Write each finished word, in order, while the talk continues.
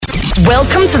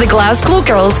Welcome to the Glasgow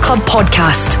Girls Club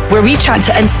podcast, where we chat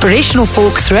to inspirational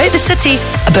folk throughout the city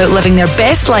about living their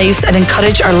best lives and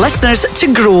encourage our listeners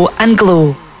to grow and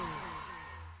glow.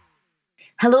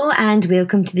 Hello and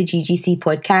welcome to the GGC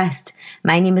podcast.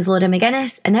 My name is Laura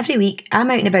McGuinness and every week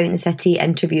I'm out and about in the city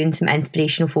interviewing some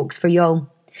inspirational folks for y'all.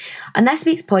 On this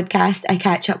week's podcast, I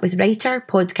catch up with writer,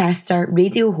 podcaster,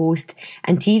 radio host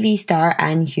and TV star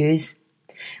Anne Hughes.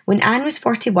 When Anne was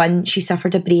 41, she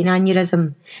suffered a brain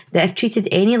aneurysm that, if treated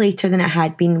any later than it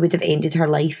had been, would have ended her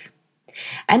life.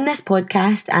 In this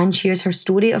podcast, Anne shares her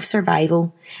story of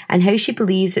survival and how she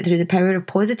believes that through the power of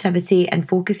positivity and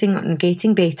focusing on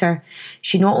getting better,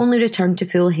 she not only returned to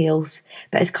full health,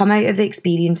 but has come out of the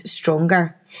experience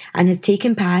stronger and has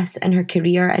taken paths in her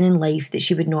career and in life that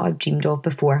she would not have dreamed of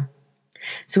before.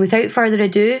 So without further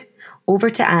ado,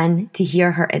 over to Anne to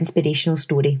hear her inspirational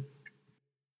story.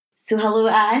 So hello,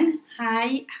 Anne.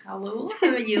 Hi, hello. How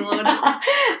are you, Laura?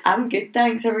 I'm good,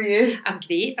 thanks. How are you? I'm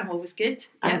great. I'm always good.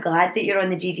 I'm glad that you're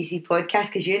on the GGC podcast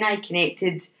because you and I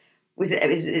connected. It was at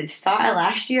the start of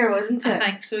last year, wasn't it? I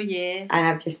think so, yeah. And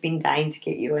I've just been dying to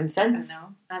get you on since.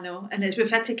 I know. And we've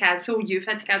had to cancel. You've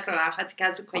had to cancel. I've had to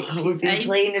cancel quite a few times.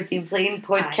 We've been playing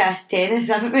podcast tennis,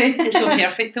 haven't we? It's so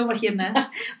perfect though. We're here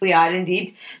now. We are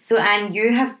indeed. So, Anne,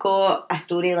 you have got a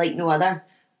story like no other.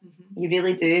 Mm-hmm. You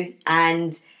really do.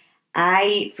 And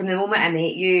I, from the moment I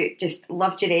met you, just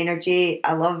loved your energy.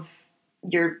 I love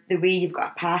the way you've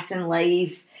got a path in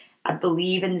life. I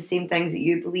believe in the same things that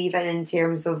you believe in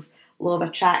terms of law of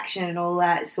attraction and all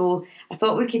that. So I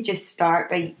thought we could just start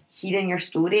by hearing your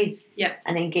story. Yep.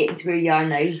 And then getting to where you are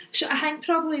now. So I think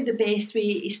probably the best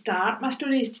way to start my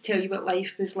story is to tell you what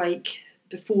life was like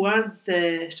before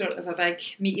the sort of a big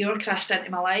meteor crashed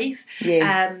into my life.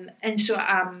 Yes. And so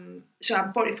I'm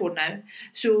 44 now.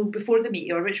 So before the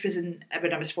meteor, which was when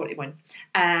I was 41,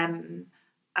 I'm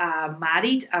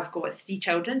married. I've got 3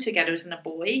 children, 2 girls and a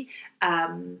boy.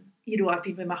 I've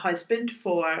been with my husband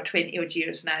for 20 odd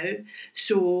years now.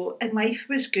 So, and life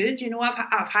was good.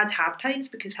 I've had hard times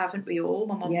because haven't we all?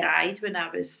 My mum died when I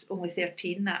was only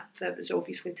 13. That was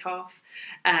obviously tough.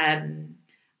 And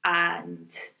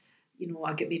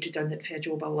I got made redundant for a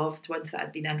job I loved, ones that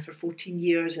I'd been in for 14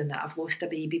 years and that I've lost a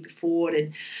baby before.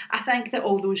 And I think that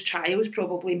all those trials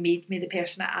probably made me the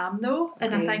person I am, though.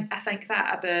 And I think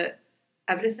that about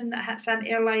everything that hits into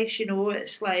your life,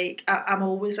 it's like I'm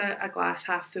always a glass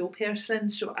half full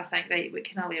person. So I think, right, what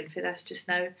can I learn for this just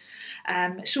now?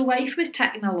 So life was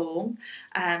ticking along.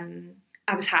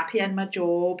 I was happy in my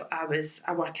job. I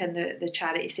work in the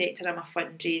charity sector. I'm a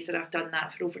fundraiser. I've done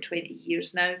that for over 20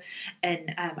 years now.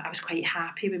 And I was quite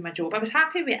happy with my job. I was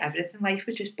happy with everything. Life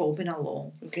was just bobbing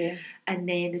along. Okay. And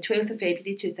then the 12th of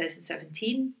February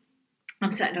 2017,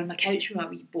 I'm sitting on my couch with my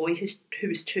wee boy who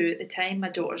was 2 at the time. My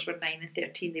daughters were 9 and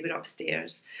 13. They were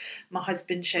upstairs. My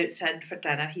husband shouts in for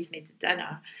dinner. He's made the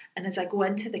dinner. And as I go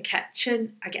into the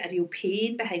kitchen, I get a real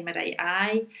pain behind my right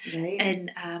eye. Right.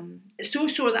 And it's so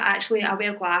sore that actually I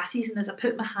wear glasses. And as I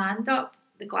put my hand up,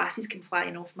 the glasses came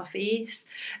flying off my face.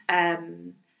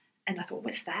 And I thought,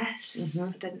 what's this? Mm-hmm.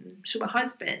 I didn't. So my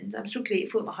husband, I'm so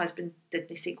grateful that my husband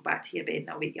didn't say, go back to your bed and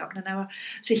I'll wake you up in an hour.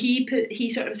 So he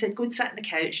sort of said, go and sit on the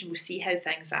couch and we'll see how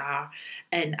things are.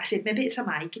 And I said, maybe it's a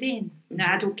migraine. Mm-hmm.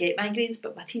 Now, I don't get migraines,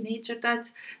 but my teenager did.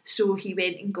 So he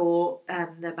went and got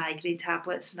the migraine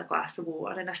tablets and a glass of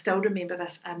water. And I still remember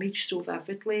this image so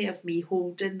vividly of me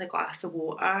holding the glass of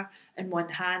water in one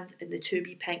hand and the 2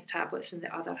 wee pink tablets in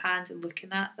the other hand and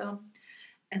looking at them.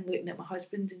 And looking at my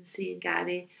husband and saying,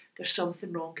 Gary, there's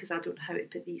something wrong because I don't know how to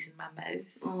put these in my mouth.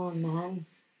 Oh, man.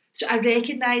 So I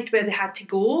recognised where they had to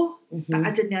go, mm-hmm. but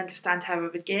I didn't understand how I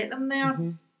would get them there.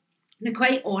 Mm-hmm. Now,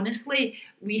 quite honestly,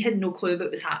 we had no clue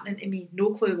what was happening to me, no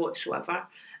clue whatsoever.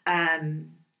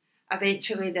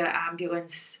 Eventually, the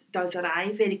ambulance does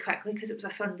arrive very quickly because it was a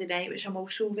Sunday night, which I'm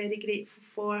also very grateful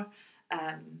for.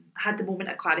 I had the moment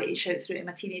of clarity to shout through to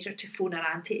my teenager to phone her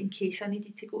auntie in case I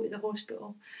needed to go to the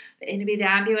hospital. But anyway, the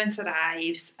ambulance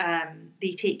arrives.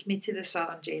 They take me to the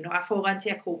Southern General. I fall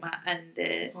into a coma in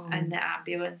the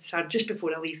ambulance, or just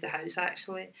before I leave the house,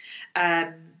 actually.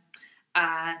 And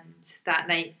that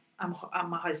night,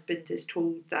 my husband is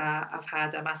told that I've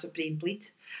had a massive brain bleed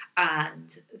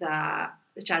and that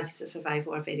the chances of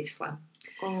survival are very slim.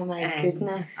 Oh my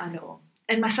goodness. I know.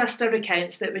 And my sister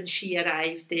recounts that when she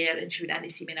arrived there and she went in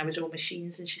to see me and I was all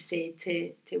machines, and she said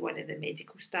to one of the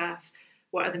medical staff,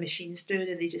 what are the machines doing?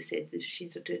 And they just said the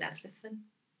machines are doing everything.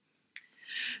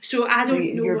 So I don't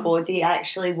know. Your body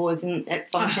actually wasn't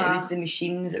at function. It was the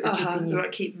machines that were keeping you. They were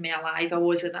keeping me alive. I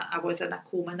was in a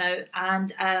coma now.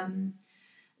 And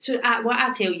So what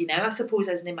I tell you now, I suppose,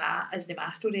 isn't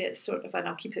my story. It's sort of, and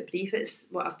I'll keep it brief. It's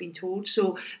what I've been told.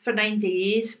 So for 9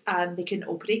 days, they couldn't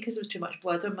operate because there was too much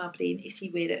blood on my brain to see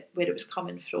where it was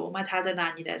coming from. I'd had an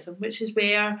aneurysm, which is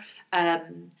where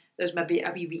there's maybe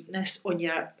a wee weakness on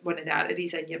one of the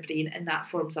arteries in your brain, and that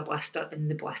forms a blister,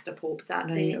 and the blister popped that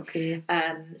day. Okay.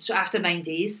 So after 9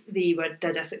 days, they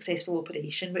did a successful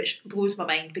operation, which blows my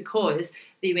mind because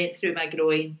they went through my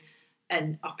groin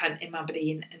and up into my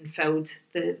brain and filled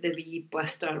the wee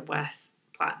blister with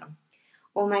platinum.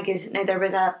 Oh my goodness! Now there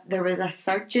was a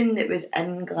surgeon that was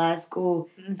in Glasgow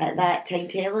at that time.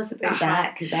 Tell us about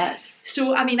that, because that's.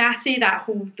 So I mean, I say that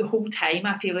the whole time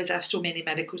I feel as if so many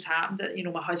miracles happened that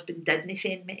my husband didn't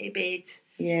send me to bed.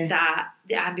 Yeah. That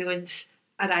the ambulance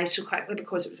arrived so quickly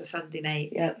because it was a Sunday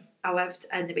night. Yep. I lived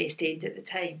in the West End at the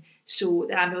time, so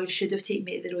the ambulance should have taken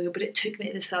me to the Royal, but it took me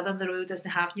to the Southern. The Royal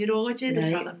doesn't have neurology, the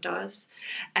Southern does.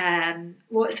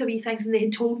 Lots of wee things, and they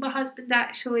had told my husband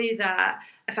actually that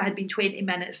if I had been 20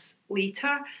 minutes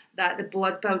later, that the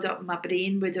blood build up in my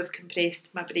brain would have compressed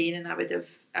my brain, and I would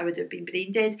have been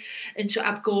brain dead. And so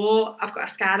I've got a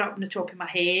scar up on the top of my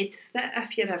head that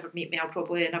if you ever meet me, I'll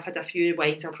probably, and I've had a few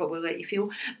wines, I'll probably let you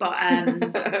feel,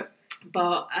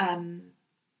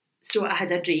 so I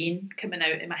had a drain coming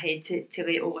out in my head to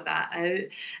let all of that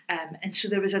out. And so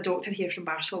there was a doctor here from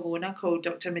Barcelona called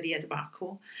Dr. Maria de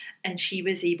Marco, and she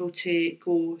was able to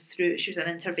go through, she was an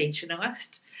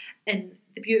interventionalist. And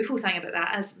the beautiful thing about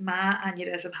that is my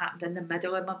aneurysm happened in the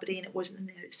middle of my brain, it wasn't on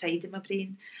the outside of my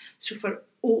brain. So for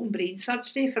open brain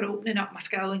surgery, for opening up my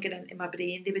skull and getting into my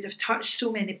brain, they would have touched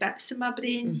so many bits of my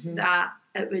brain that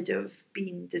it would have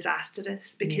been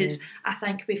disastrous, because I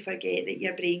think we forget that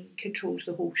your brain controls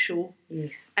the whole show.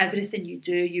 Yes. Everything you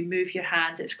do, you move your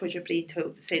hand, it's because your brain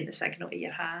sent the signal to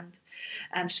your hand.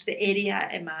 So the area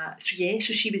in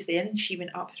so she was there, and she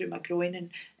went up through my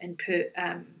groin and put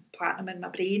platinum in my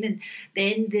brain. And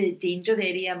then the danger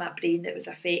area of my brain that was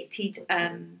affected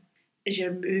is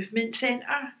your movement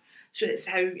centre. So it's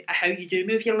how you do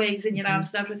move your legs and your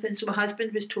arms and everything. So my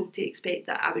husband was told to expect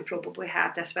that I would probably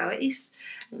have disabilities.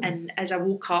 And as I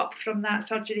woke up from that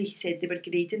surgery, he said they were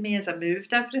grading me as I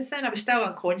moved everything. I was still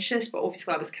unconscious, but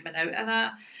obviously I was coming out of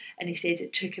that. And he said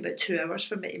it took about 2 hours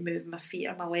for me to move my feet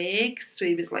or my legs. So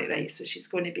he was like, right, so she's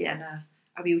going to be in a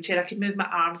wheelchair. I could move my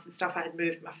arms and stuff. I had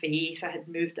moved my face. I had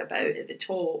moved about at the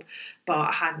top, but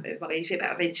I hadn't moved my legs yet.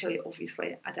 But eventually,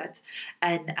 obviously, I did.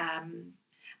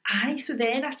 And so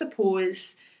then I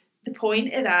suppose the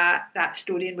point of that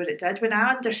story and what it did, when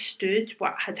I understood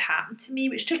what had happened to me,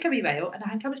 which took a wee while, and I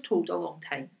think I was told a long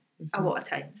time, a lot of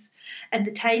times. And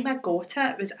the time I got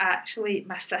it was actually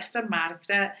my sister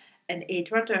Margaret and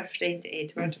Edward, our friend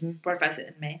Edward, were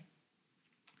visiting me.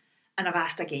 And I've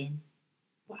asked again,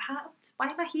 what happened? Why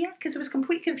am I here? Because there was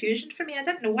complete confusion for me. I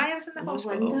didn't know why I was in the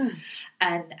hospital. Wonder.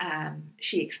 And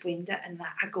she explained it, and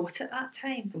that I got it that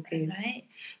time. Okay. Right?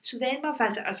 So then my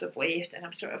visitors have left, and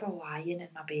I'm sort of lying in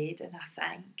my bed, and I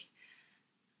think,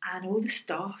 I know the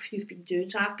stuff you've been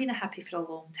doing. So I've been a hippie for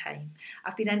a long time.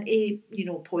 I've been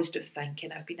into, positive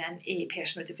thinking. I've been into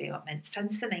personal development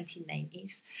since the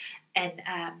 1990s. And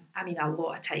a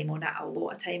lot of time on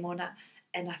it.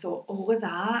 And I thought, all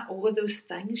of those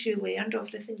things you learned,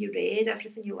 everything you read,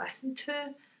 everything you listened to,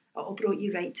 it all brought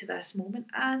you right to this moment,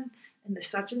 Anne. And the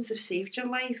surgeons have saved your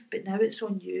life, but now it's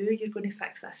on you. You're going to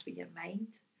fix this with your mind.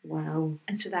 Wow.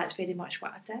 And so that's very much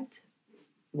what I did.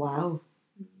 Wow.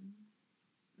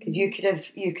 Because you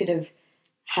could have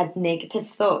had negative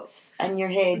thoughts in your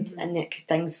head, and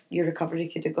your recovery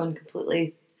could have gone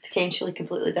potentially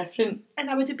completely different. And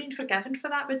I would have been forgiven for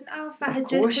that, wouldn't I? If I had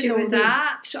just done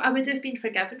that. So I would have been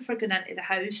forgiven for going into the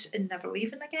house and never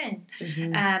leaving again.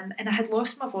 And I had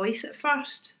lost my voice at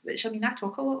first, which, I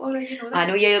talk a lot, Laura, you know that. I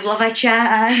know you love a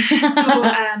chat. So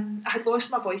I had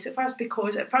lost my voice at first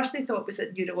because at first they thought, was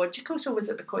it neurological? So was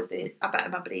it because a bit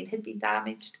of my brain had been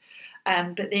damaged?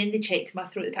 But then they checked my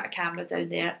throat, they put a camera down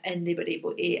there, and they were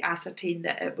able to ascertain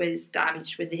that it was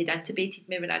damaged when they had intubated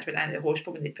me, when I went into the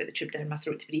hospital, when they put the tube down my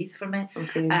throat to breathe for me.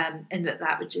 Okay. And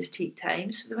that would just take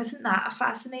time. So wasn't that a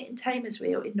fascinating time as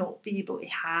well, to not be able to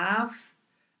have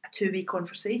a two-way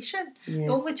conversation? Yeah.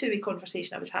 The only two-way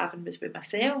conversation I was having was with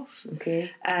myself.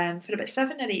 Okay. For about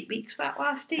 7 or 8 weeks that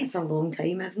lasted. It's a long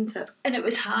time, isn't it? And it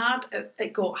was hard.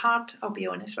 It got hard, I'll be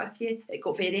honest with you. It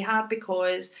got very hard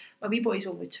because my wee boy's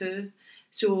only 2.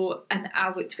 So, and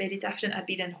I looked very different. I'd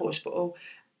been in hospital.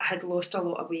 I had lost a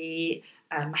lot of weight.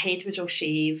 My head was all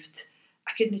shaved.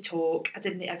 I couldn't talk.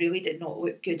 I really did not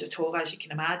look good at all, as you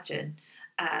can imagine.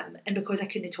 And because I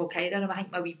couldn't talk either, and I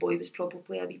think my wee boy was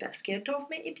probably a wee bit scared of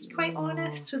me, to be quite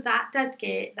honest. So that did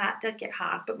get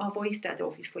hard, but my voice did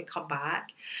obviously come back.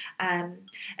 And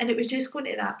it was just going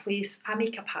to that place. I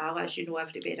make a pal, as you know,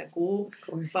 everywhere I go. Of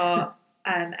course. But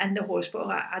in the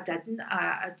hospital, I didn't.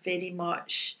 I very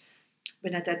much,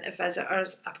 when I didn't have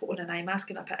visitors, I put on an eye mask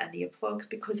and I put in earplugs,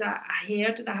 because I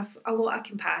heard, and I have a lot of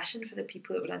compassion for the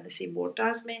people that were in the same ward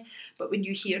as me. But when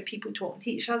you hear people talking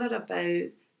to each other about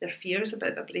their fears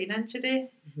about their brain injury,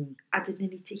 I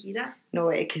didn't need to hear it. No,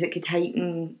 because it could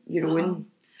heighten your own.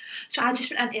 So I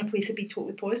just went into a place of being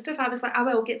totally positive. I was like, I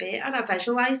will get better. I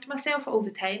visualised myself all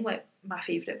the time. Like, my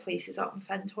favourite place is up in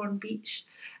Findhorn Beach,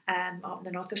 up in the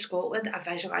north of Scotland. I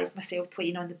visualised myself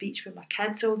playing on the beach with my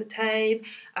kids all the time.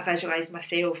 I visualised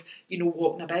myself,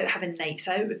 walking about, having nights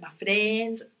out with my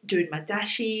friends, doing my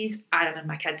dishes, ironing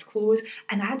my kids' clothes,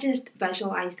 and I just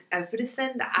visualised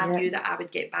everything that I knew that I would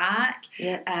get back.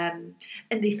 And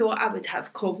they thought I would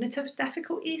have cognitive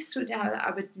difficulties, so that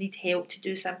I would need help to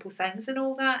do simple things and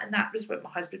all that, and that was what my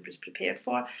husband was prepared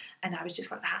for. And I was just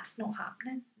like, that's not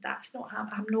happening. That's not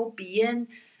happening.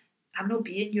 I'm not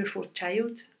being your fourth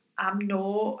child.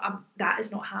 That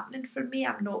is not happening for me.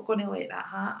 I'm not going to let that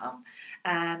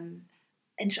happen.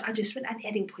 And so I just went into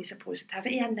a real place of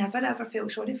positivity. I never ever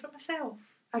felt sorry for myself.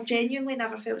 I genuinely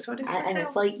never felt sorry for myself. And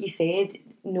it's like you said,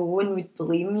 no one would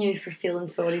blame you for feeling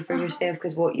sorry for yourself,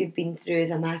 because what you've been through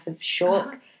is a massive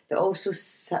shock, but also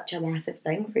such a massive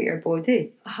thing for your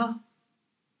body.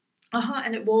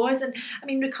 And it was. And I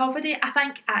mean, recovery, I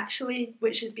think actually,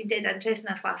 which has been dead interesting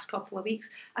this last couple of weeks,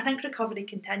 I think recovery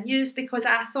continues, because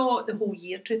I thought the whole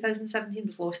year 2017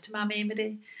 was lost to my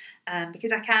memory.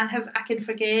 Because I can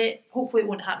forget. Hopefully it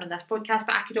won't happen on this podcast,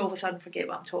 but I could all of a sudden forget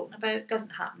what I'm talking about. It doesn't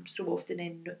happen so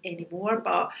often anymore,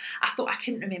 but I thought I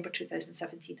couldn't remember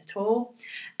 2017 at all.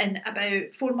 And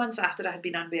about 4 months after I had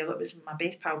been unwell, it was my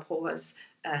best pal Paula's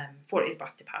 40th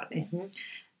birthday party.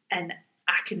 And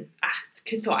I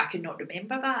thought I could not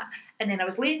remember that. And then I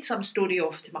was laying some story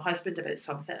off to my husband about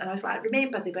something, and I was like,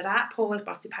 remember, they were at Paula's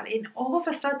birthday party, and all of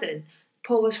a sudden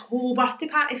Paula's whole birthday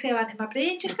party fell into my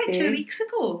brain just like 2 weeks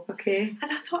ago. And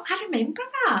I thought, I remember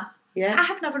that. I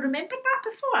have never remembered that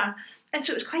before. And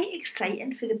so it was quite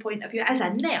exciting for the point of view, as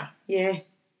in there.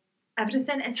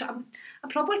 Everything. And so I'm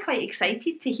probably quite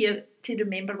excited to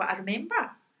remember what I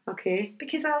remember.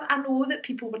 Because I know that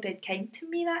people were dead kind to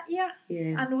me that year.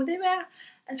 I know they were.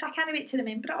 And so I can't wait to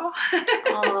remember it all.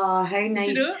 Oh, how nice.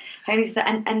 Do you know? How nice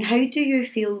that. And how do you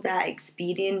feel that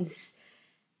experience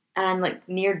and like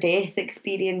near-death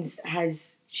experience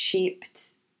has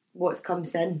shaped what's come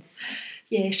since?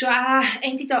 So I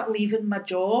ended up leaving my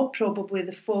job probably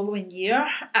the following year,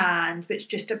 and it's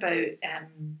just about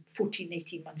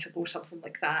 18 months ago, something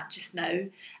like that, just now.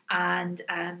 And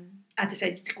I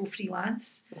decided to go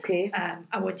freelance. I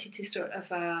wanted to sort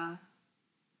of...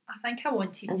 And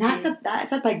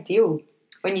that's a big deal.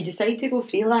 When you decide to go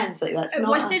freelance, like that's it not...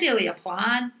 wasn't really a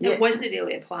plan. It wasn't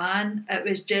really a plan. It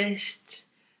was just...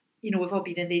 we've all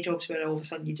been in the jobs where all of a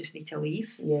sudden you just need to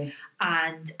leave.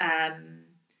 And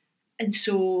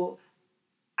so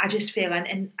I just fell in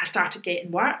and I started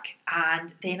getting work.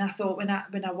 And then I thought, when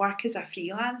I work as a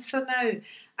freelancer now,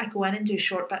 I go in and do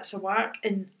short bits of work,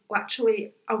 and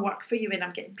actually I work for you when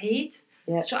I'm getting paid.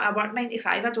 So I work 9 to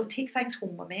 5. I don't take things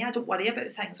home with me. I don't worry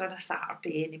about things on a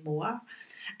Saturday anymore.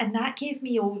 And that gave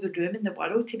me all the room in the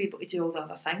world to be able to do all the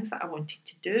other things that I wanted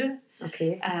to do.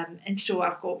 And so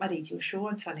I've got my radio show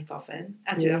on Sunny Govan.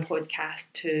 I do a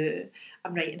podcast too.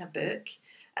 I'm writing a book.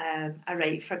 I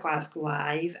write for Glasgow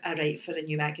Live. I write for a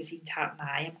new magazine, Tart and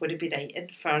I. I'm going to be writing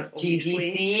for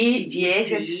GGC.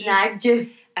 Yes, I've snagged you.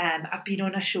 I've been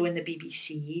on a show in the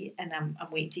BBC, and I'm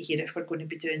waiting to hear if we're going to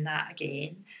be doing that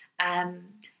again.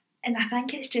 And I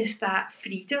think it's just that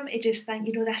freedom to just think,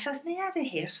 this isn't a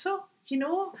rehearsal,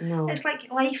 No. It's like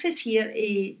life is here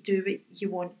to do what you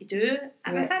want to do,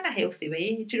 and within a healthy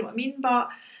way, do you know what I mean? But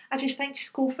I just think,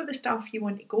 just go for the stuff you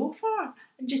want to go for,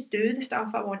 and just do the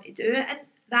stuff I want to do. And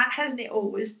that hasn't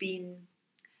always been,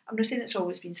 I'm not saying it's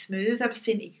always been smooth. I was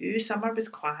saying to you, summer was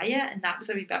quiet, and that was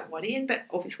a wee bit worrying, but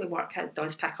obviously work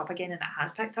does pick up again, and it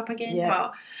has picked up again.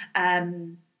 But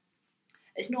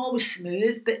it's not always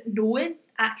smooth, but knowing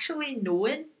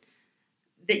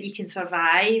that you can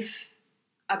survive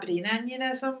a brain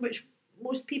aneurysm, which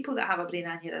most people that have a brain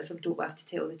aneurysm don't live to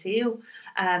tell the tale.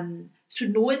 So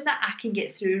knowing that I can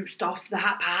get through stuff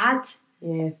that bad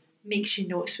makes you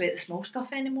not sweat the small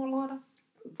stuff anymore, Laura.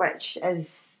 Which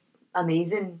is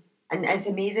amazing. And it's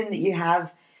amazing that you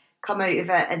have come out of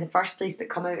it in the first place, but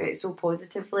come out of it so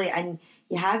positively, and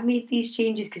you have made these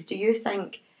changes. Because do you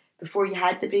think, before you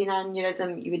had the brain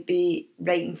aneurysm, you would be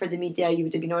writing for the media, you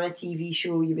would have been on a TV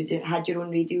show, you would have had your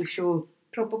own radio show?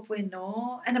 Probably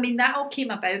not. And I mean, that all came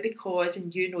about because,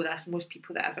 and you know this, most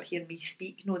people that ever hear me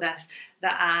speak know this,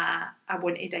 that I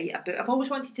wanted to write a book. I've always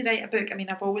wanted to write a book. I mean,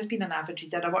 I've always been an avid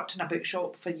reader. I worked in a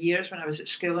bookshop for years when I was at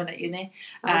school and at uni.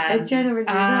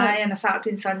 Aye, on a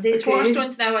Saturday and Sunday. It's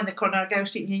Waterstones now on the corner of Girl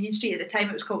Street and Union Street. At the time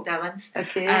it was called Dillon's.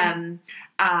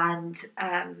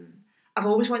 I've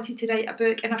always wanted to write a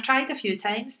book, and I've tried a few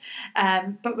times,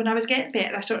 but when I was getting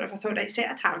better, I thought, right,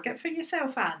 set a target for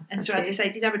yourself, Anne. And so I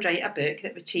decided I would write a book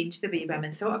that would change the way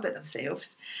women thought about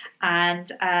themselves, and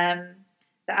that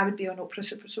I would be on Oprah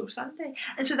Super Soul Sunday.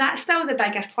 And so that's still the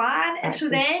bigger plan. And so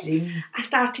then I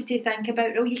started to think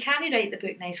about, you can't write the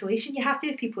book in isolation. You have to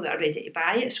have people that are ready to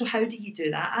buy it. So how do you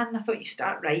do that? And I thought you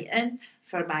start writing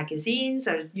for magazines,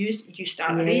 or you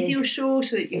start a radio show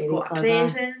so that you've got a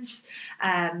presence.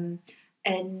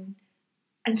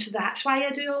 And so that's why I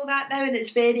do all that now, and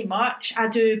it's very much, I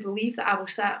do believe that I will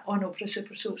sit on Oprah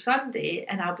Super Soul Sunday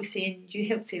and I'll be saying, you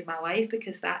helped save my life,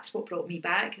 because that's what brought me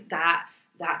back, that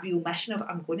real mission of,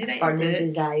 I'm going to write a book. Burning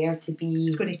desire to be...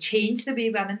 It's going to change the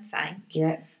way women think.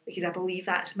 Yeah. Because I believe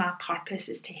that's my purpose,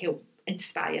 is to help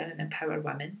inspire and empower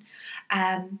women.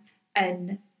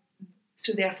 And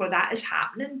so therefore that is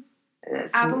happening,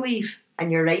 I believe.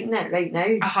 And you're writing it right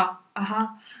now.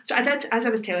 So I did, as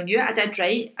I was telling you, I did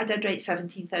write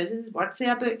 17,000 words in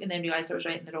a book, and then realised I was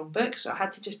writing the wrong book, so I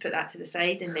had to just put that to the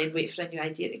side and then wait for a new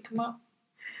idea to come up.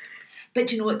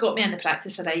 But it got me in the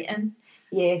practice of writing.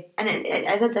 Yeah, and it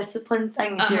is a discipline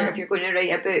thing if you're going to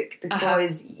write a book,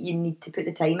 because you need to put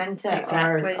the time into it,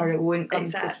 or it won't come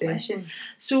to fruition.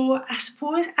 So I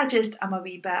suppose I'm a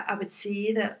wee bit, I would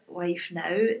say that life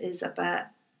now is a bit,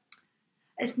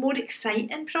 it's more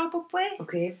exciting probably.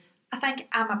 Okay. I think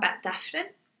I'm a bit different.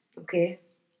 Okay.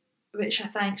 Which I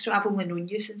think, so I've only known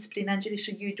you since brain injury,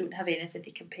 so you don't have anything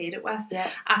to compare it with. Yeah.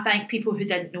 I think people who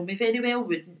didn't know me very well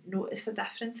wouldn't notice a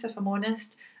difference, if I'm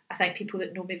honest. I think people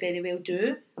that know me very well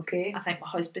do. Okay. I think my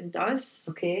husband does.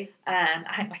 Okay.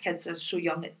 I think my kids are so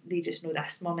young that they just know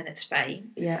this, mum, and it's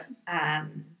fine. Yeah.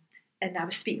 And I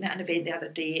was speaking at an event the other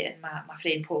day, and my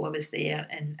friend Paula was there,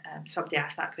 and somebody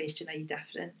asked that question, are you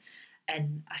different?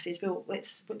 And I says, well, what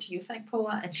do you think,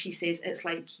 Paula? And she says, it's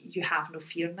like you have no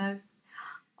fear now.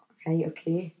 Right,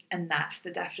 okay. And that's the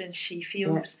difference she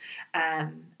feels. Yeah.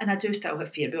 And I do still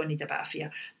have fear. We all need a bit of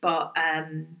fear. But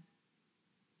I'm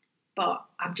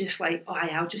just like,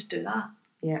 I'll just do that.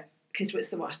 Yeah. Because what's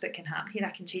the worst that can happen here?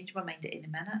 I can change my mind at any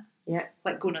minute. Yeah.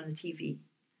 Like going on the TV.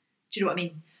 Do you know what I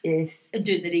mean? Yes. And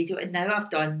doing the radio. And now I've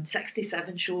done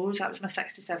 67 shows. That was my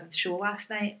 67th show last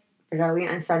night.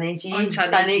 Brilliant. And Sunny G.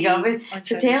 Sunny Govan.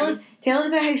 So tell us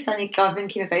about how Sunny Govan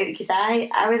came about, because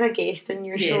I was a guest on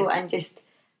your show and just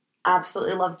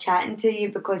absolutely loved chatting to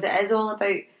you, because it is all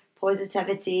about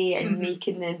positivity and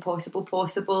making the impossible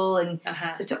possible. And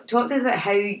so talk to us about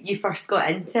how you first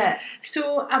got into it.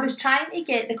 So I was trying to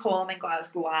get the column in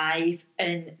Glasgow Live,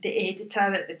 and the editor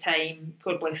at the time,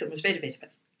 God bless him, was very, very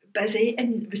busy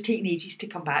and was taking ages to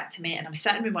come back to me. And I'm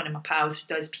sitting with one of my pals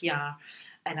who does PR,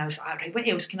 and I was like, right, what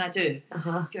else can I do?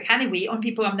 I can't wait on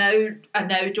people. I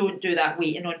now don't do that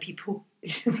waiting on people.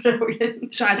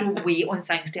 Brilliant. So I don't wait on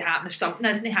things to happen. If something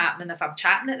isn't happening, if I'm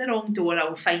chatting at the wrong door, I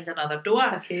will find another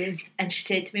door. Okay. And she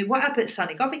said to me, what about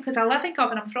Sunny Govan? Because I live in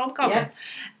Govan, I'm from Govan. Yeah.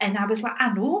 And I was like,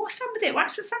 I know somebody that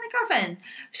works at Sunny Govan.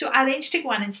 So I arranged to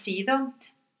go in and see them.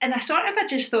 And I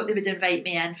just thought they would invite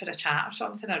me in for a chat or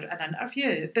something, or an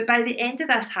interview. But by the end of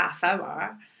this half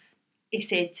hour, he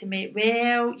said to me,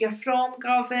 well, you're from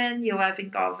Govan, you live in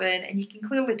Govan, and you can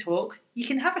clearly talk. You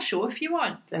can have a show if you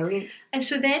want. Brilliant. And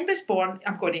so then was born,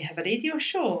 I'm going to have a radio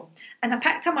show. And I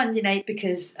picked a Monday night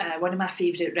because one of my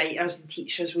favourite writers and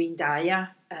teachers, Wayne Dyer,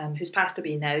 who's passed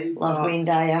away now. Love Wayne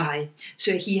Dyer. Aye.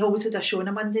 So he hosted a show on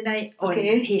a Monday night on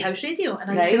Hay House Radio.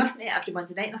 And I used to listen to it every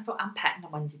Monday night. And I thought, I'm picking a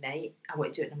Monday night. I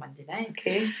want to do it on a Monday night.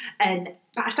 Okay.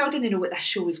 But I still didn't know what this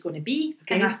show was going to be.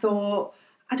 Okay. And I thought,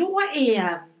 I don't want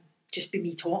to just be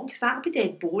me talking, because that would be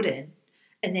dead boring.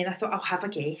 And then I thought, I'll have a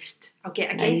guest. I'll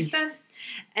get a guest in.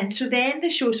 And so then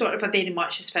the show sort of very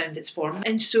much has found its form.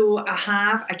 And so I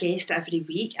have a guest every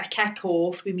week. I kick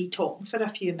off with me talking for a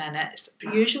few minutes,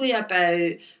 usually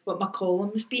about what my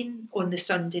column's been on the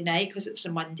Sunday night, because it's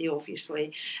a Monday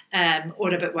obviously,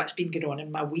 or about what's been going on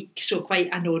in my week. So quite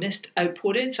an honest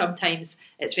outpouring. Sometimes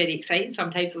it's very exciting.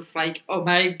 Sometimes it's like, oh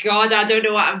my God, I don't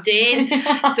know what I'm doing.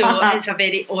 So it's a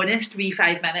very honest wee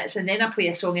 5 minutes. And then I play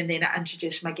a song, and then I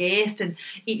introduce my guest. And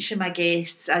each of my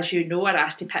guests, as you know, are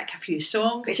asked to pick a few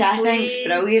songs. Which I think's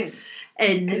brilliant.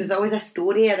 And because there's always a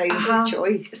story around her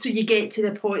choice. So you get to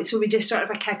the point, so we just sort of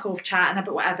a kick off chatting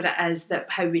about whatever it is, that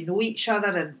how we know each other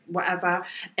and whatever,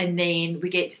 and then we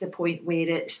get to the point where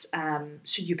it's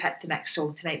so you picked the next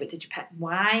song tonight, but did you pick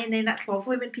why? And then that's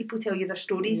lovely when people tell you their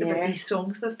stories about these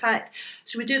songs they've picked.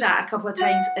 So we do that a couple of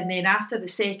times, and then after the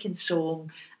second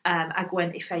song, I go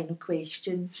into final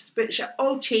questions, which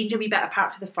all change a wee bit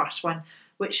apart from the first one,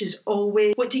 which is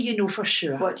always, what do you know for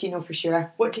sure? What do you know for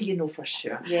sure? What do you know for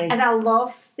sure? Yes. And I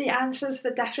love the answers,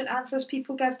 the different answers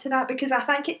people give to that, because I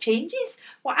think it changes.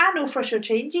 What I know for sure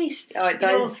changes. Oh, it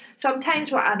does.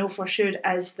 Sometimes what I know for sure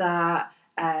is that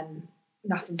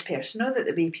nothing's personal, that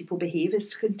the way people behave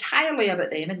is entirely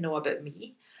about them and not about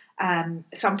me.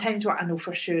 Sometimes what I know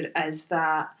for sure is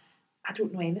that I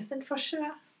don't know anything for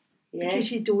sure. Yeah.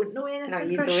 Because you don't know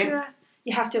anything for sure.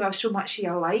 You have to live so much of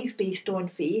your life based on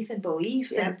faith and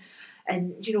belief. Yeah.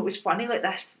 And you know, it was funny like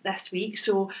this week.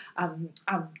 So I'm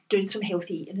doing some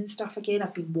healthy eating and stuff again.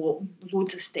 I've been walking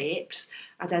loads of steps.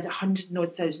 I did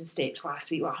 100,000 steps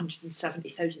last week, like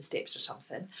 170,000 steps or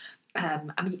something.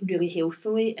 I'm eating really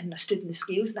healthily, and I stood in the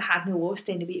scales and I hadn't lost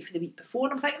any weight for the week before.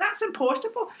 And I'm thinking, that's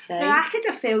impossible. Right. Now I could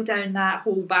have fell down that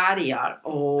whole barrier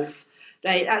of,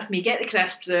 right, that's me, get the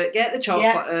crisps out, get the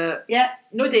chocolate out. Yeah.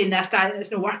 No doing this, Darren,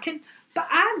 it's not working. But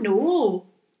I know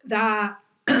that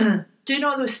doing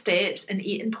all those steps and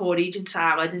eating porridge and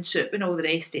salad and soup and all the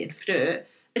rest of it and fruit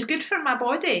is good for my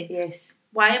body. Yes.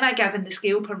 Why am I giving the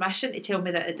scale permission to tell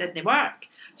me that it didn't work?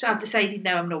 So I've decided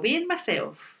now I'm not weighing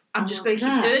myself. I'm just going to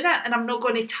keep doing it, and I'm not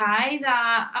going to tie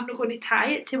that. I'm not going to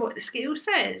tie it to what the scale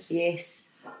says. Yes.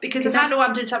 Because if I know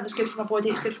I'm doing something that's good for my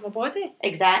body, it's good for my body.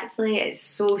 Exactly. It's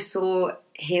so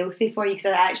healthy for you.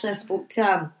 Because I spoke to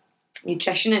a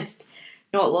nutritionist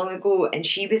not long ago, and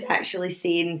she was actually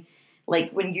saying,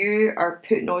 like, when you are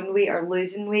putting on weight or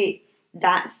losing weight,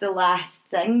 that's the last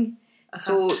thing.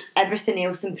 So everything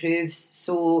else improves.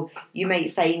 So you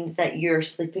might find that you're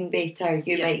sleeping better.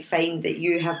 You might find that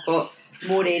you have got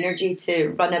more energy to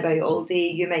run about all day.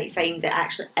 You might find that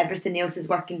actually everything else is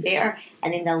working better.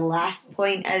 And then the last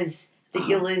point is that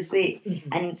you lose weight.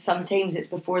 Mm-hmm. And sometimes it's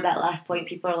before that last point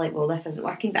people are like, well, this isn't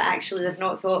working, but actually they've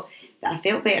not thought that I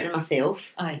felt better in myself.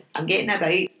 Aye. I'm getting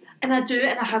about. And I do,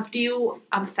 and I have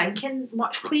I'm thinking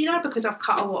much clearer, because I've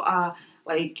cut a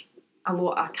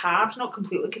lot of carbs, not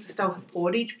completely because I still have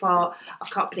porridge, but I've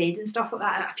cut bread and stuff like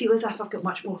that. I feel as if I've got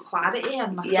much more clarity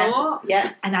in my thought.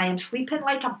 Yeah. And I am sleeping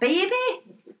like a baby.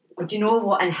 Do you know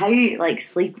what? And how, like,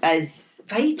 sleep is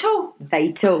vital.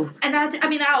 And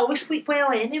I always sleep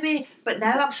well anyway, but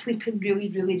now I'm sleeping really,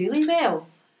 really, really well.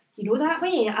 You know, that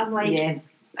way. I'm like,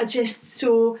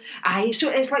 so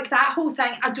it's like that whole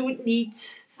thing. I don't need.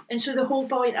 And so the whole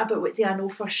point about what do I know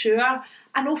for sure?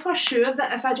 I know for sure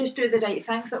that if I just do the right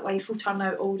things, that life will turn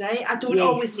out all right. I don't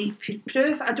always need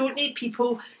proof. I don't need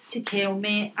people to tell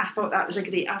me, I thought that was a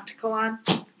great article, Anne.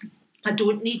 I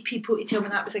don't need people to tell me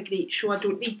that was a great show. I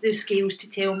don't need the scales to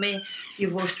tell me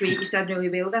you've lost weight, you've done really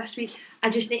well this week. I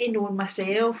just need to know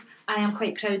myself. I am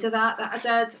quite proud of that I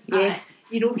did. Yes.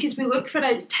 Because if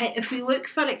we look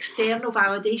for external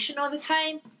validation all the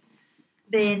time,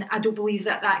 then I don't believe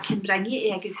that can bring you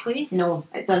to a good place. No,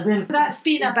 it doesn't. That's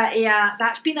been a bit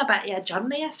of a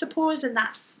journey, I suppose, and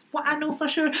that's what I know for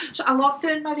sure. So I love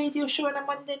doing my radio show on a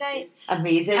Monday night.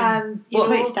 Amazing. What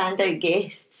about standout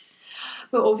guests?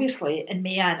 Well, obviously, in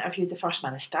May I interviewed the First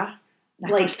Minister.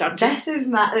 This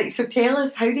is so tell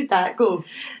us, how did that go?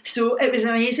 So it was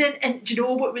amazing, and do you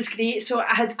know what was great? So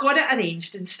I had got it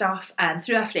arranged and stuff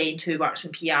through a friend who works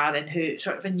in PR and who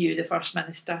sort of knew the First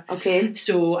Minister. Okay.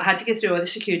 So I had to go through all the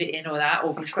security and all that,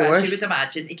 obviously, as you would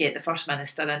imagine, to get the First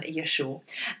Minister into your show.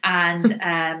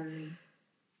 And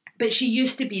but she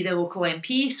used to be the local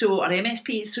MP, or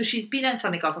MSP, so she's been in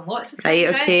Sunnygovan lots of times,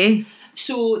 right? Okay. Right?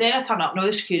 So then I turn up, and all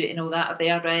the security and all that are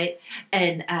there, right?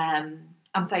 And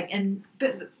I'm thinking,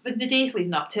 but in the days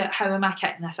leading up to it, how am I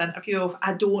kicking this interview off?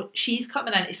 She's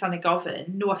coming into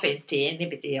Sunnygovan, no offence to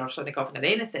anybody or Sunnygovan or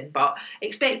anything, but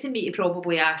expecting me to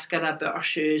probably ask her about her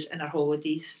shoes and her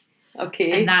holidays.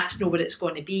 Okay. And that's not what it's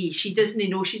going to be. She doesn't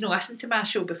know, she's not listened to my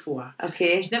show before.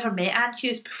 Okay. She's never met Anne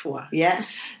Hughes before. Yeah.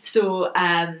 So,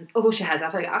 although she has,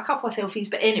 I've got a couple of selfies,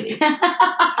 but anyway.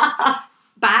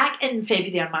 Back in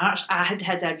February or March, I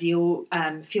had a real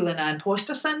feeling of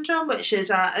imposter syndrome, which is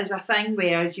a thing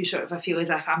where you sort of feel as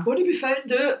if I'm going to be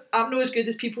found out. I'm not as good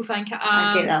as people think I am.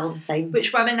 I get that all the time.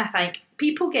 Which women, I think,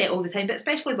 people get all the time, but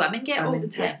especially women get all the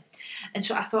time. Yeah. And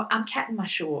so I thought, I'm kicking my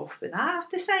show off with that, I've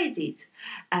decided.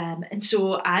 And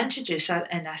so I introduced her,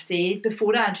 and I said,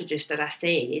 before I introduced her, I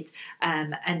said,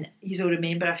 and you'll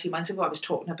remember a few months ago I was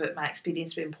talking about my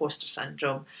experience with imposter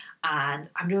syndrome, and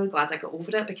I'm really glad I got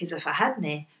over it, because if I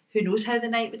hadn't, who knows how the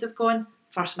night would have gone.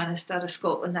 First Minister of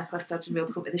Scotland, Nicola Sturgeon,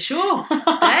 welcome to the show.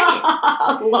 Right?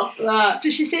 I love that. So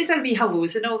she says our wee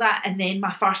hellos and all that, and then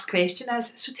my first question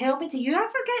is, so tell me, do you ever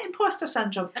get imposter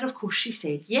syndrome? And of course she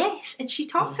said yes, and she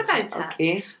talked about it.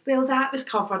 Okay. Well, that was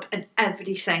covered in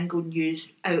every single news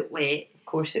outlet. Of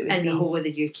course it would in be. the whole of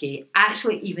the UK.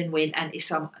 Actually even went into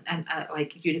some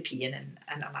like European and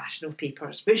international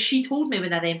papers. But she told me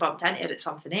when I then bumped into her at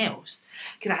something else,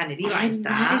 because I hadn't realised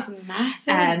that. That is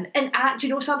massive. And do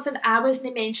you know something? I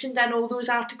wasn't mentioned in all those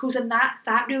articles, and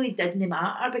that really didn't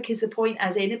matter, because the point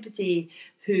is, anybody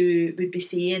who would be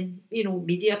saying, you know,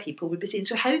 media people would be saying,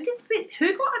 so who got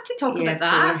her to talk about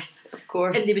that? Of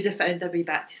course. And they would have found their way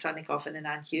back to Sonny Coffin and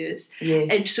Anne Hughes. Yes.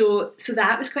 And so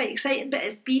that was quite exciting. But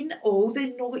it's been all the,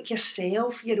 you know, like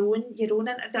yourself, your own,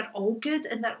 they're all good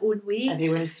in their own way.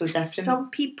 Everyone's so different. Some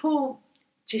people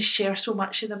just share so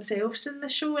much of themselves in the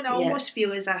show, and I almost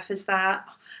feel as if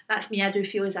that's me. I do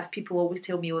feel as if people always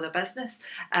tell me all their business,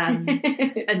 and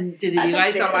do they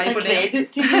realise they're live on air?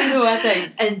 To you, though, I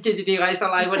think. And do they realise they're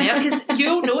live on air? Because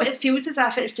you'll know it feels as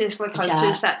if it's just like us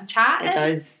two sitting chatting. It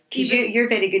does, because you're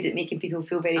very good at making people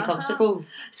feel very comfortable.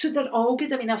 So they're all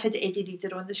good. I mean, I've had Eddie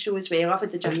Reader on the show as well. I've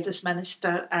had the Justice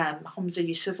Minister, Humza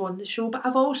Yousaf, on the show. But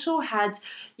I've also had,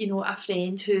 you know, a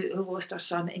friend who lost her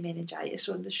son to meningitis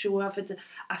on the show. I've had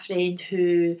a friend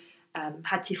who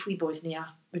had to flee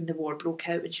Bosnia when the war broke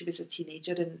out when she was a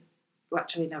teenager and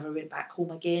literally never went back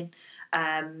home again.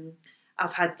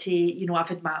 I've had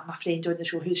my friend on the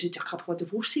show who's had a couple of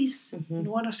divorces, you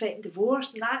know, on her second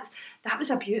divorce, and that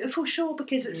was a beautiful show,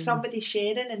 because it's somebody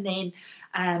sharing. And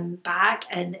then back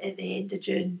at the end of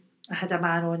June, I had a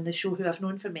man on the show who I've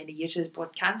known for many years who has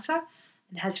blood cancer,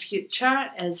 and his future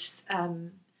is,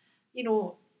 you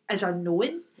know, is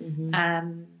unknown.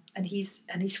 And he's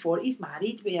in his 40s,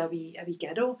 married with a wee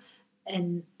girl.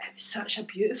 And it was such a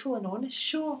beautiful and honest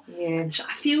show. Yeah. So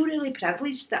I feel really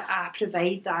privileged that I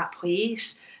provide that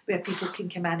place where people can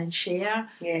come in and share,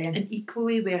 and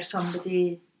equally where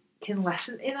somebody can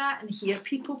listen to that and hear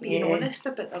people being honest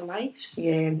about their lives.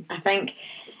 Yeah, I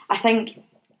think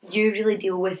you really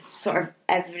deal with sort of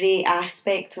every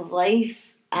aspect of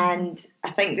life, and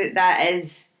I think that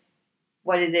is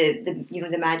one of the you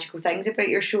know, the magical things about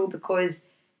your show, because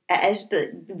it is,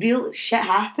 but the real shit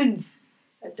happens.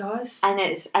 It does.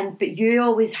 But you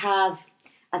always have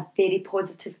a very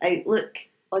positive outlook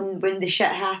on when the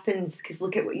shit happens, because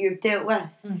look at what you've dealt with.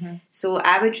 So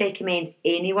I would recommend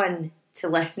anyone to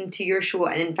listen to your show,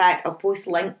 and in fact I'll post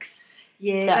links.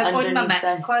 Yeah, I'm on my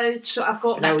Mixcloud. So I've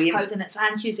got Mixcloud, and it's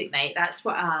Anne Hughes Ignite. That's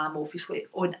what I'm obviously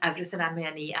on everything. I'm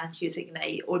Anne Hughes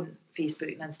Ignite on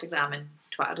Facebook and Instagram and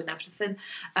Twitter and everything.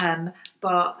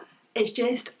 But it's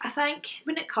just, I think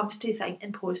when it comes to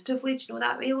thinking positively, do you know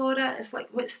that way, Laura? It's like,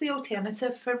 what's the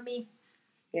alternative for me?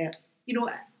 Yeah. You know,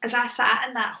 as I sat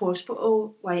in that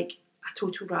hospital, like a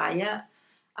total riot,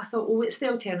 I thought, oh, what's the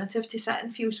alternative to sit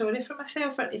and feel sorry for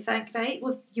myself, or to think, right,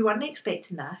 well, you weren't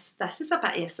expecting this. This is a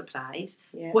bit of a surprise.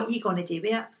 Yeah. What are you going to do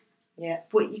with it? Yeah.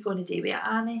 What are you going to do with it,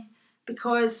 Annie?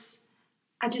 Because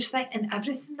I just think in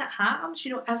everything that happens,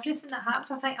 you know, everything that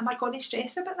happens, I think, am I going to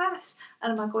stress about this?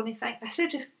 And am I going to think, this will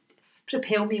just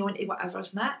propel me on to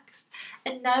whatever's next?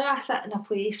 And now I sit in a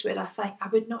place where I think I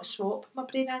would not swap my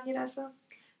brain aneurysm.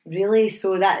 Really?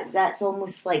 So that's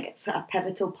almost like it's a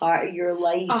pivotal part of your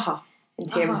life in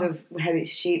terms of how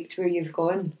it's shaped where you've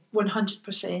gone.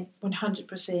 100%.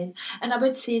 And I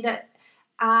would say that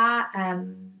my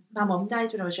mum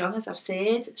died when I was young, as I've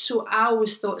said, so I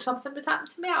always thought something would happen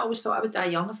to me. I always thought I would die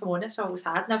young, if I'm honest. I always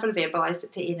had. Never verbalised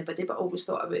it to anybody, but always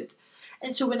thought I would.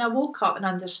 And so when I woke up and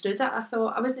understood it, I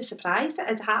thought, I wasn't surprised it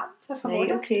had happened, if I'm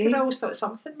honest, because I always thought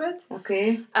something would.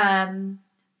 Okay. And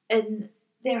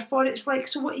therefore it's like,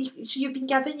 so you've been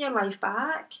given your life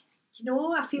back, you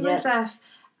know? I feel as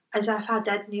if I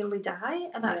did nearly die,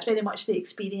 and that's very much the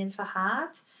experience I had.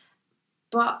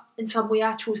 But in some way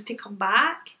I chose to come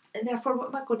back, and therefore what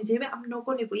am I going to do with it? I'm not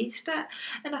going to waste it.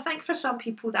 And I think for some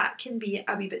people that can be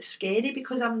a wee bit scary,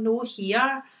 because I'm not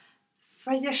here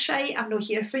for your shite, I'm not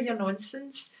here for your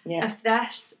nonsense. If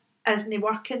this isn't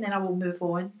working, then I will move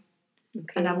on.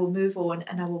 And I will move on,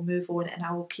 and I will move on, and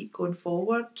I will keep going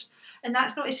forward. And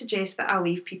that's not to suggest that I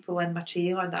leave people in my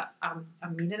trail and that I'm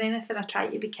mean or anything. I try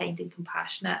to be kind and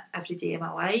compassionate every day of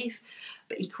my life,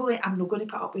 but equally I'm not going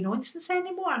to put up with nonsense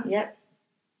anymore.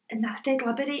 And that's dead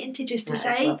liberating to just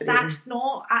decide that's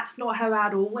not how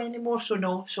I roll anymore. So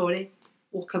no, sorry,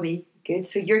 walk away. Good.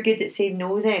 So you're good at saying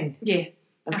no then? Yeah.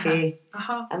 Okay.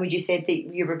 And would you said that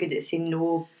you were good at saying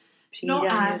no?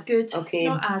 Not as good. Okay.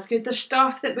 Not as good. There's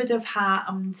stuff that would have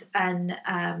happened in,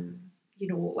 you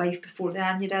know, life before the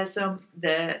aneurysm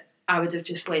that I would have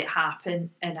just let it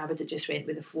happen, and I would have just went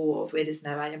with the flow of, whereas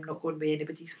now I am not going with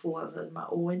anybody's flow other than my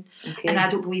own. Okay. And I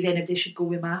don't believe anybody should go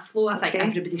with my flow. I think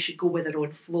everybody should go with their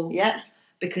own flow. Yeah.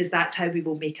 Because that's how we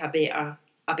will make a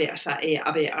better city,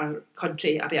 a better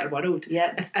country, a better world.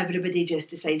 Yeah. If everybody just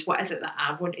decides, what is it that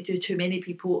I want to do? Too many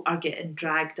people are getting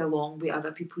dragged along with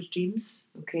other people's dreams.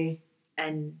 Okay.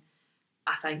 And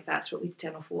I think that's what leads to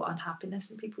an awful lot of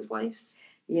unhappiness in people's lives.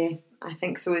 Yeah, I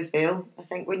think so as well. I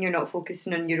think when you're not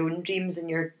focusing on your own dreams and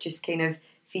you're just kind of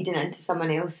feeding it into someone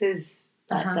else's,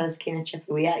 that does kind of chip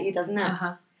away at you, doesn't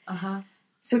it?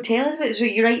 So tell us about, so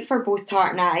you write for both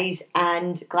Tartan Eyes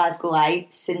and Glasgow Live,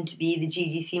 soon to be the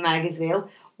GGC mag as well.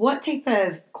 What type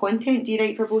of content do you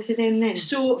write for both of them then?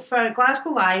 So for Glasgow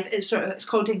Live, it's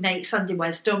called Ignite Sunday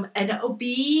Wisdom, and it'll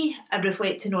be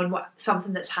reflecting on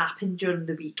something that's happened during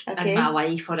the week in my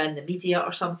life or in the media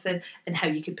or something, and how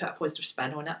you can put a positive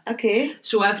spin on it. Okay.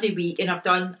 So every week, and I've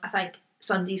done, I think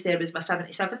Sundays there was my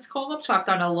 77th column, so I've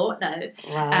done a lot now.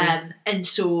 Wow. And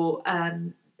so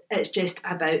it's just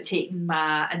about taking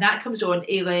and that comes on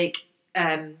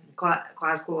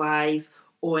Glasgow Live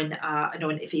on and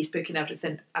on Facebook and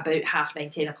everything about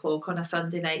 9:30, 10 o'clock on a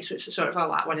Sunday night. So it's sort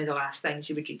of one of the last things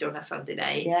you would read on a Sunday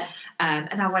night. Yeah.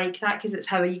 And I like that because it's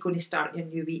how are you going to start your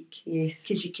new week? Yes.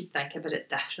 Because you could think about it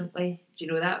differently, do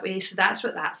you know, that way. So that's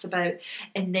what that's about.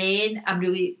 And then I'm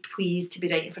really pleased to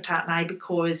be writing for Tartan Eye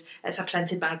because it's a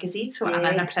printed magazine. So I'm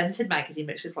in a printed magazine,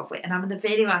 which is lovely. And I'm on the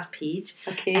very last page.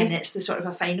 Okay. And it's the sort of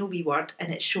a final wee word,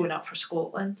 and it's showing up for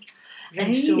Scotland. Right.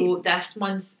 And so this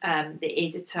month, the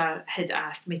editor had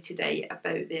asked me to write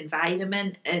about the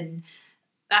environment, and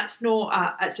that's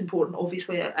not, it's important,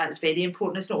 obviously it's very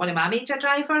important, it's not one of my major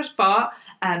drivers, but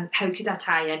how could I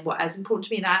tie in what is important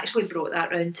to me? And I actually brought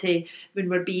that round to when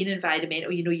we're being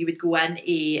environmental, you know, you would go in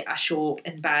a shop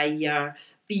and buy your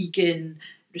vegan,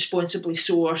 responsibly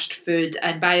sourced food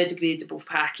and biodegradable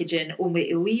packaging, only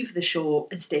to leave the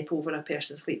shop and step over a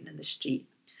person sleeping in the street.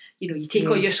 You know, you take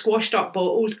all your squashed up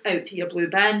bottles out to your blue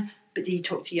bin, but do you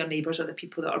talk to your neighbours or the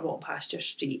people that are walking past your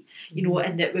street? You know,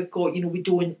 and that we've got, you know, we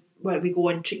go on,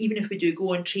 even if we do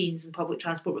go on trains and public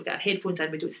transport, we've got our headphones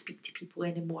in, we don't speak to people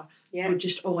anymore. Yeah. We're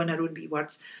just all in our own wee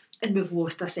words. And we've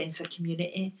lost a sense of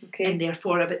community. Okay. And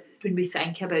therefore, when we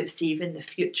think about saving the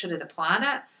future of the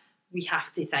planet, we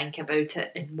have to think about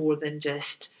it in more than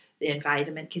just the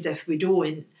environment. Because if we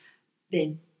don't,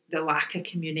 then the lack of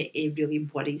community really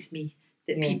worries me.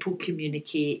 That people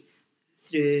communicate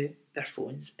through their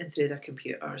phones and through their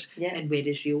computers, and where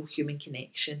is real human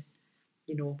connection?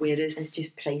 You know, where is... It's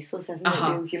just priceless, isn't it,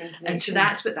 real human connection? And so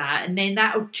that's what that, and then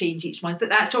that'll change each month, but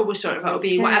that's always sort of, it'll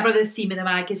be whatever the theme of the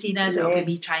magazine is, it'll be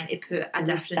me trying to put a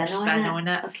different spin on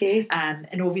it. Okay.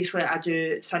 And obviously I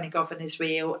do Sunny Govan as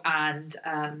well, and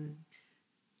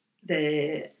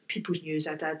the People's News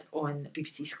I did on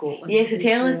BBC Scotland. Yes,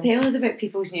 tell us about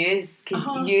People's News, because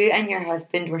you and your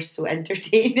husband were so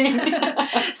entertaining.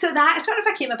 So that sort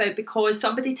of came about because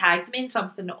somebody tagged me in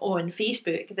something on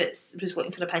Facebook that was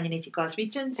looking for opinionated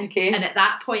Glaswegians. Okay. And at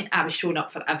that point I was showing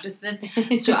up for everything.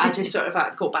 So I just sort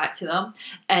of got back to them,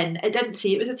 and it didn't say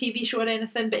it was a TV show or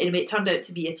anything, but anyway it turned out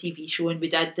to be a TV show, and we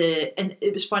did and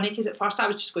it was funny because at first I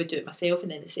was just going to do it myself,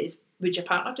 and then it says, would your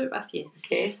partner do it with you?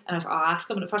 Okay. And I'll ask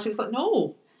him, and at first he was like,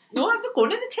 no, I'm not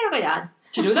going to the telly, Anne.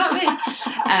 Do you know that way?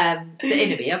 But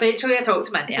anyway, eventually I talked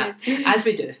him into it, as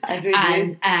we do.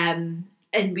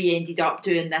 And we ended up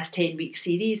doing this 10-week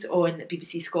series on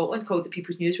BBC Scotland called The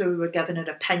People's News, where we were giving our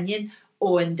opinion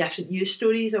on different news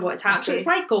stories or what's happened. So it's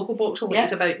like Gogglebox, only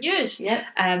it's about news. So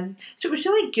it was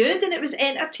really good, and it was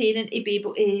entertaining to be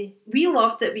able to... We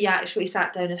loved that we actually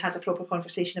sat down and had a proper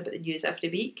conversation about the news every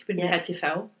week when we had to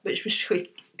film, which was really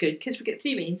good because we get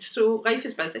 3 mains, so life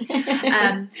is busy.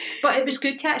 But it was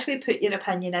good to actually put your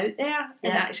opinion out there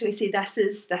and actually say this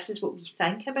is what we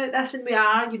think about this, and we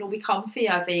are, you know, we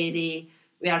are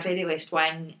very left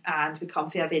wing, and we come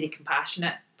from a very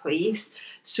compassionate place.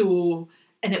 So,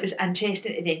 and it was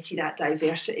interesting to then see that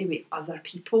diversity with other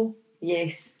people.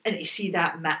 Yes. And to see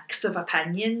that mix of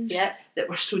opinions that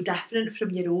were so different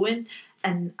from your own.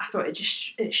 And I thought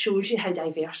it shows you how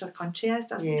diverse our country is,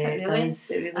 doesn't it, really? It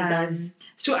really does.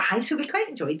 So we quite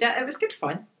enjoyed it. It was good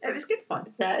fun.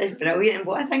 That is brilliant, and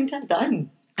what a thing to have done.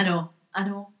 I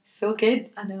know. So good.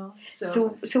 I know.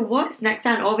 So what's next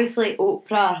then? Obviously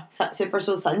Oprah Super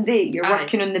Soul Sunday, you're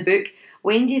working on the book.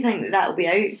 When do you think that'll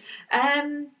be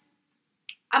out?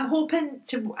 I'm hoping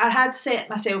to... I had set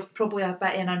myself probably a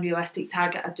bit of an unrealistic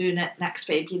target of doing it next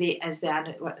February as the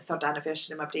 3rd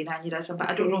anniversary of my brain aneurysm, but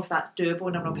I don't know if that's doable,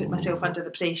 and I'm not putting myself under the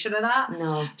pressure of that.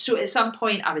 No. So at some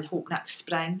point I would hope next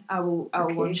spring I will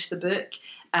launch the book.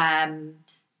 And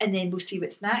and then we'll see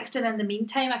what's next. And in the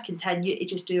meantime, I continue to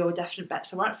just do all different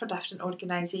bits of work for different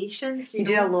organisations. You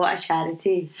do a lot of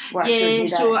charity work, don't Yeah, you?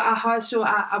 so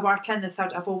I work in the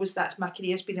third. That's my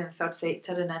career's been in the third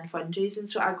sector and in fundraising.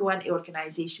 So I go into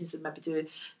organisations and maybe do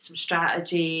some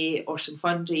strategy or some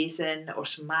fundraising or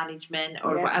some management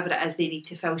or whatever it is they need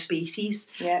to fill spaces.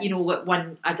 Yeah. You know, what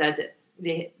one I did.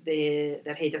 Their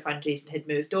head of fundraising had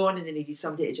moved on and they needed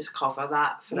somebody to just cover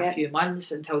that for a few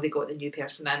months until they got the new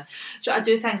person in. So I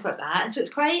do things like that, and so it's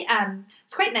quite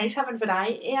nice having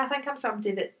variety. I think I'm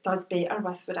somebody that does better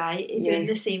with variety. Yes. Doing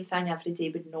the same thing every day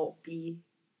would not be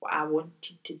what I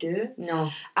wanted to do.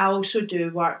 No. I also do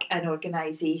work in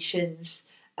organisations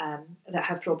that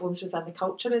have problems within the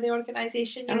culture of the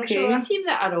organisation. You know, so a team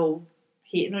that are all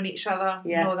hating on each other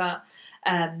and all that.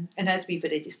 And as we've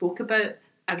already spoke about,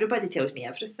 everybody tells me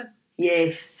everything.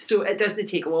 Yes. So it doesn't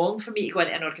take long for me to go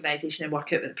into an organisation and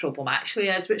work out what the problem actually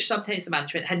is, which sometimes the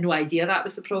management had no idea that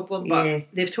was the problem, but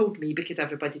they've told me because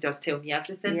everybody does tell me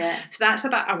everything. Yeah. So that's a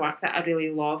bit of work that I really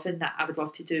love and that I would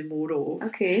love to do more of.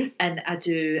 Okay. And I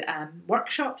do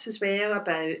workshops as well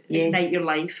about Ignite Your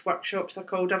Life workshops are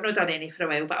called. I've not done any for a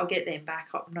while, but I'll get them back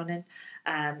up and running.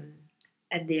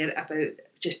 And they're about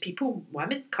just people,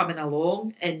 women, coming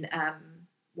along and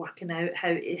working out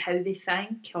how they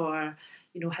think, or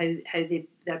you know how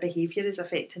their behaviour is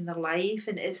affecting their life,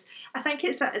 and I think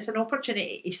it's an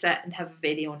opportunity to sit and have a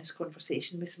very honest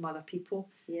conversation with some other people.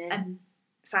 Yeah. And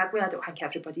sadly, I don't think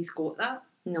everybody's got that.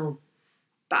 No.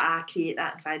 But I create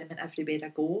that environment everywhere I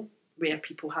go, where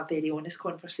people have very honest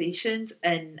conversations,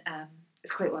 and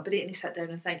it's quite liberating to sit down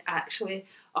and think, actually,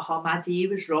 my day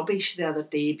was rubbish the other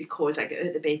day because I got out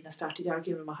of the bed and I started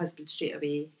arguing with my husband straight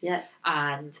away. Yeah.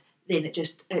 And then it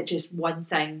just one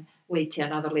thing led to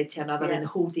another, and the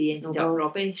whole day ended up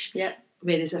rubbish. Yeah.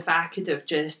 Whereas if I could have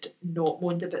just not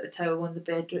moaned about the towel on the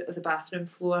bedroom or the bathroom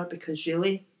floor, because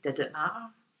really, did it matter?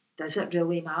 Does it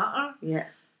really matter? Yeah.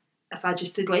 If I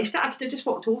just had left it, I could have just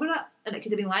walked over it, and it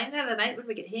could have been lying there the night when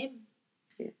we get home.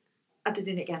 Yeah. I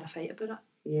didn't get in a fight about it.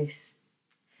 Yes.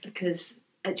 Because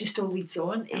it just all leads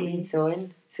on. It leads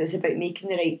on. So it's about making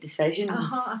the right decisions.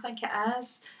 I think it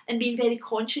is. And being very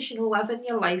conscious, living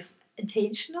your life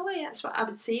intentionally. That's what I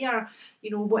would say. Or,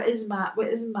 what is my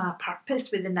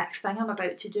purpose with the next thing I'm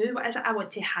about to do? What is it I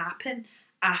want to happen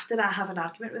after I have an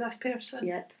argument with this person?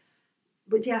 Yep.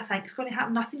 What do I think is going to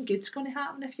happen? Nothing good's going to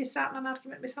happen if you're starting an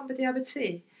argument with somebody, I would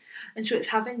say. And so it's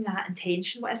having that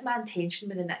intention. What is my intention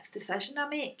with the next decision I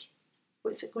make?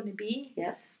 What's it going to be?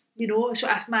 Yep. So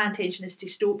if my intention is to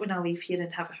stop when I leave here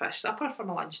and have a fish supper for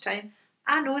my lunchtime,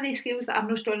 I know these skills that I'm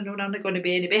not standing on aren't going to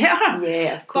be any better.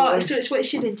 Yeah, of course. But so it's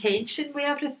what's your intention with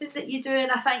everything that you do, and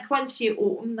I think once you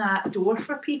open that door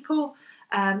for people,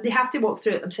 they have to walk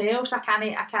through it themselves. I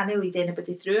can't lead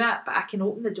anybody through it, but I can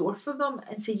open the door for them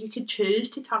and say you could choose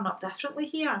to turn up differently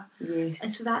here. Yes.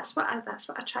 And so that's what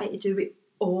I try to do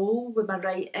with my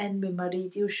writing, with my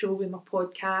radio show, with my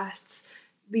podcasts.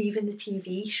 Even the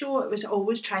TV show, it was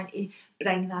always trying to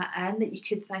bring that in, that you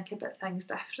could think about things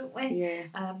differently.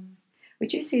 Yeah.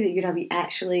 Would you say that you're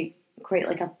actually quite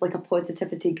like a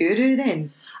positivity guru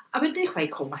then? I wouldn't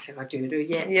quite call myself a guru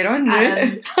yet. You're on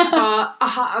now. I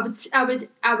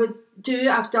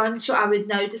would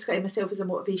now describe myself as a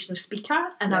motivational speaker,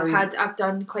 and I've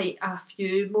done quite a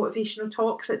few motivational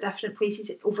talks at different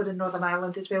places over in Northern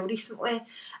Ireland as well recently,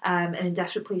 and in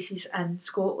different places in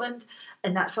Scotland,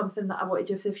 and that's something that I want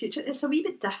to do for the future. It's a wee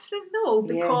bit different though,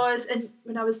 because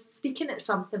when I was speaking at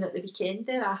something at the weekend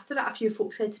thereafter, a few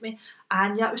folks said to me,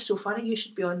 "Anya, it was so funny, you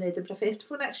should be on the Edinburgh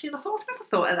Festival next year." And I thought, I've never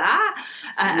thought of that.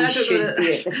 You should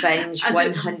be at the Fringe,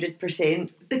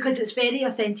 100%. Because it's very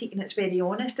authentic and it's very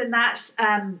honest, and that's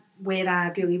where I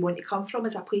really want to come from,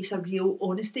 is a place of real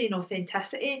honesty and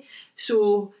authenticity.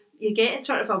 So you're getting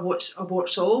sort of a what's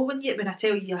all when I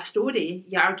tell you a story,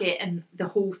 you are getting the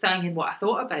whole thing and what I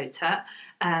thought about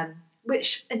it.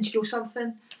 Which, and you know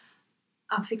something,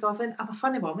 I'm forgiving. I'm a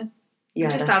funny woman. Yeah,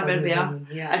 just are where we are.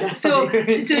 Yeah, so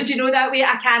do you know that way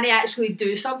I can't actually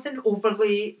do something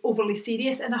overly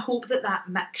serious, and I hope that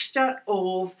mixture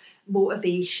of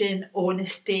motivation,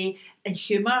 honesty and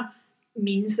humour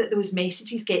means that those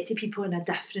messages get to people in a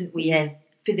different way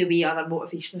for the way other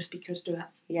motivational speakers do it.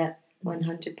 Yeah,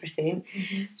 100%.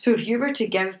 Mm-hmm. So if you were to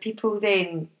give people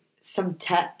then some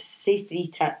tips, say 3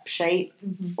 tips, right,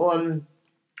 on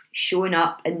showing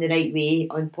up in the right way,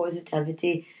 on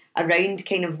positivity, around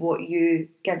kind of what you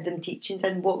give them teachings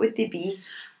in, what would they be?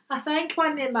 I think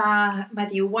one of my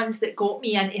real ones that got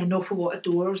me into an awful lot of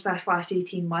doors this last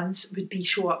 18 months would be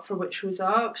show up for what shows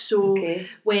up. So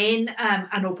when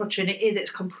an opportunity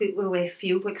that's completely left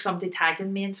field, like somebody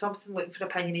tagging me in something, looking for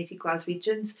opinionated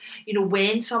Glaswegians, you know,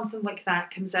 when something like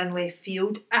that comes in left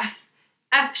field, if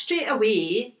straight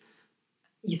away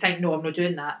you think, no, I'm not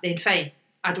doing that, then fine.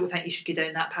 I don't think you should go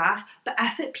down that path. But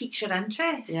if it piques your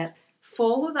interest,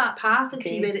 follow that path and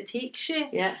see where it takes you.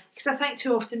 Because I think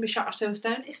too often we shut ourselves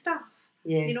down to stuff.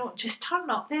 You know, just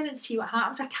turn up there and see what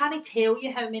happens. I can't tell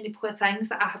you how many things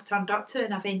that I have turned up to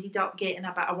and I've ended up getting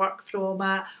a bit of work from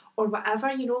it or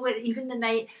whatever. You know, like even the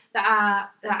night that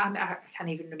I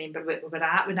can't even remember where we were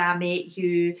at when I met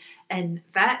you and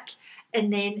Vic.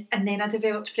 And then I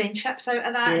developed friendships out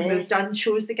of that, and we've done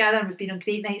shows together, and we've been on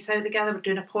great nights out together. We're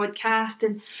doing a podcast,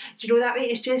 and do you know that way?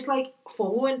 It's just like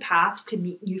following paths to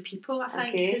meet new people. I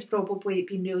think has probably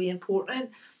been really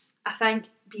important. I think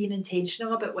being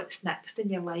intentional about what's next in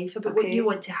your life, about what you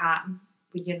want to happen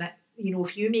when you're not. You know,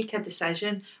 if you make a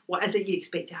decision, what is it you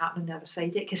expect to happen on the other side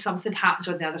of it? Because something happens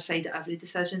on the other side of every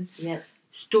decision. So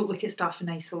don't look at stuff in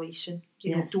isolation.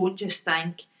 You know, don't just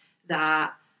think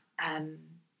that.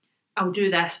 I'll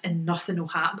do this and nothing will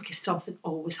happen, because something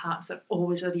always happens. There's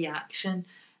always a reaction.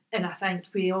 And I think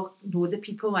we all know the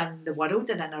people in the world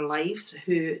and in our lives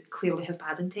who clearly have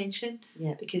bad intention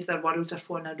because their worlds are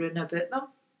falling around about them.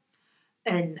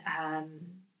 And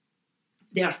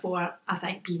therefore, I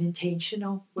think being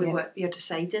intentional with what we're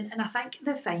deciding. And I think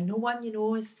the final one, you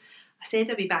know, is I said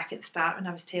a wee back at the start when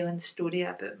I was telling the story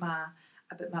about my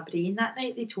brain that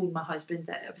night. They told my husband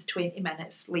that it was 20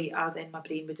 minutes later, then my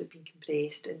brain would have been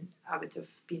compressed and I would have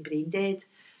been brain dead.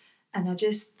 And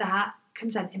that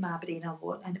comes into my brain a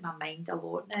lot, into my mind a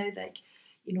lot now. Like,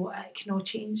 you know, it can all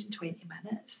change in 20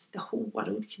 minutes. The whole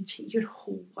world can change. Your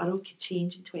whole world can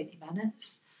change in 20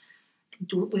 minutes. And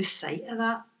don't lose sight of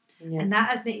that. And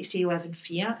that isn't to say live in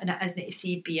fear, and it isn't to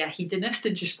say be a hedonist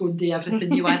and just go and do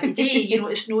everything you want to do. You know,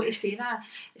 it's not to say that.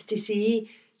 It's to say,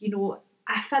 you know,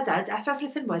 if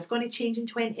everything was going to change in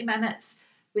 20 minutes,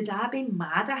 would I be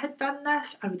mad I had done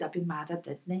this, or would I be mad I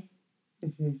didn't?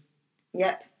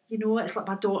 You know, it's like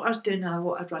my daughter's doing a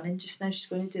lot of running just now. She's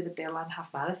going to do the Berlin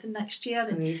Half Marathon next year.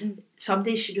 And amazing. Some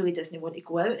days she really doesn't want to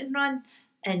go out and run.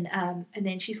 And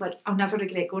then she's like, I'll never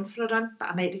regret going for a run, but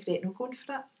I might regret not going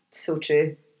for it. So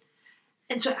true.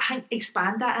 And so I think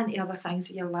expand that into other things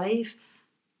in your life.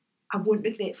 I won't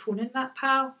regret phoning that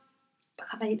pal, but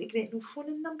I might regret not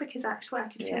phoning them, because actually I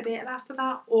could feel better after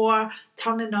that. Or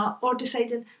turning up, or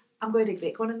deciding I'm going to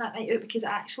regret going on that night out because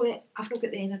actually I've not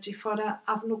got the energy for it,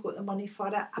 I've not got the money for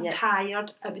it, I'm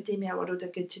tired, it would do me a world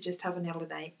of good to just have an early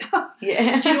night. Do you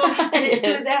know? And it's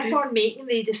so therefore making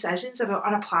the decisions about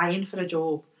or applying for a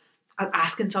job or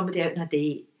asking somebody out on a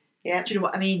date. Do you know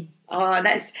what I mean? Oh,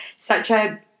 that's such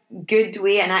a good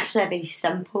way, and actually a very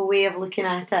simple way of looking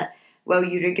at it. Will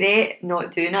you regret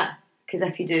not doing it? Because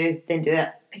if you do, then do it.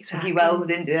 Exactly. If you will,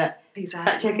 then do it.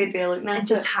 Exactly. Such a good way of looking at it. And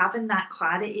just having that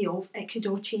clarity of it could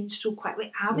all change so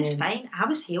quickly. I was fine. I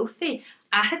was healthy.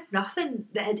 I had nothing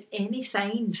that had any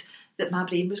signs that my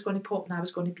brain was going to pop and I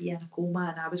was going to be in a coma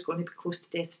and I was going to be close to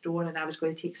death's door and I was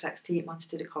going to take 6 to 8 months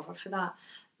to recover for that.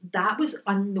 That was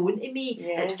unknown to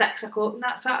me at 6 o'clock on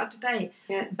that Saturday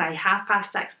night. By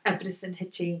 6:30, everything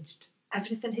had changed.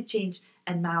 Everything had changed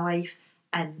in my life,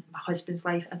 in my husband's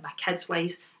life, in my kids'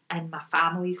 lives, in my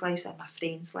family's lives, in my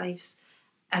friends' lives.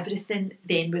 Everything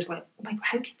then was like, oh my God,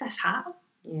 how could this happen?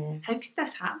 How could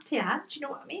this happen to Anne? Do you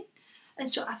know what I mean?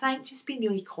 And so I think just being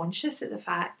really conscious of the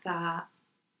fact that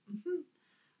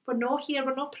we're not here,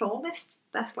 we're not promised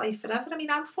this life forever. I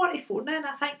mean, I'm 44 now and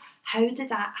I think, how did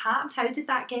that happen? How did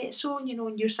that get so? And, you know,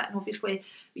 and you're sitting obviously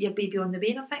with your baby on the way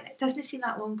and I think it doesn't seem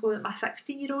that long ago that my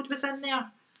 16-year-old was in there.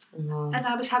 And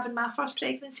I was having my first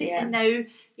pregnancy and now,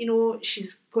 you know,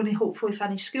 she's going to hopefully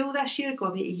finish school this year, go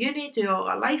away to uni, do all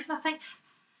her life, and I think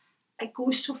it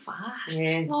goes so fast,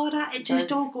 Laura. It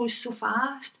just all goes so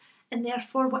fast, and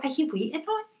therefore, what are you waiting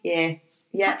on?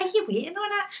 What are you waiting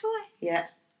on, actually?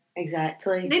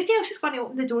 Exactly. Nobody else is going to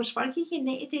open the doors for you. You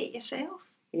need to do it yourself.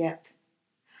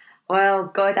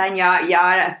 Well, God, and you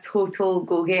are a total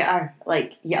go-getter.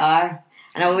 Like, you are.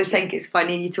 And I always think it's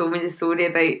funny, you told me the story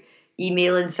about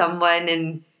emailing someone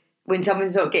and when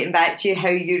someone's not getting back to you, how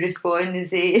you respond and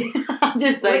say, I'm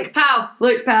just like,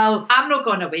 Look, pal, I'm not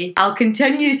going away. I'll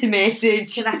continue to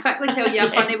message. Can I quickly tell you a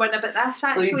funny one about this,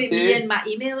 actually? Me and my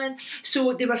emailing.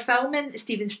 So they were filming the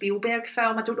Steven Spielberg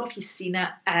film. I don't know if you've seen it.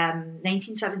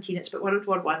 1917, it's about World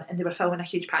War I, and they were filming a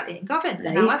huge party in Govan,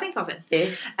 and I live in Govan.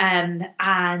 Yes.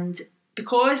 And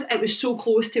because it was so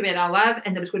close to where I live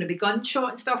and there was going to be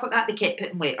gunshot and stuff like that, they kept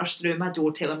putting letters through my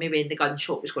door telling me when the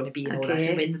gunshot was going to be and all this,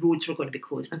 and when the roads were going to be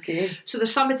closed. So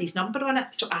there's somebody's number on it,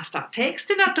 so I start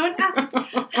texting her, don't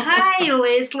I? Hi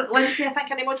Lindsay, I think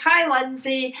her name was. Hi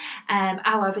Lindsay,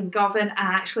 I live in Govan.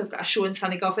 I actually have got a show in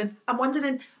sunny Govan. I'm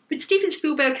wondering, would Steven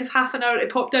Spielberg have half an hour to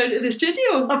pop down to the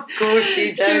studio? Of course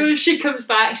he did. So she comes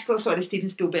back, she's like, sorry, Steven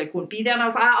Spielberg won't be there. And I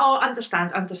was like, oh,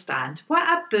 understand. What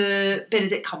about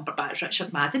Benedict Cumberbatch,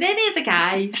 Richard Madden, any of the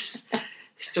guys?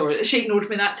 So she ignored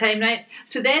me that time, right?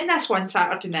 So then this one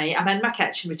Saturday night, I'm in my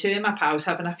kitchen with two of my pals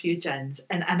having a few gins,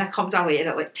 and I comes a later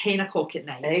at like 10 o'clock at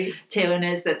night, telling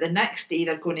us that the next day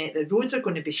the roads are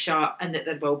going to be shut and that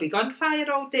there will be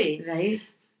gunfire all day. Right.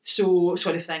 So,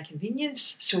 sorry for the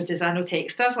inconvenience. So does I no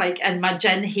text her, like in my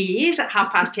gin haze at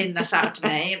 10:30 on a Saturday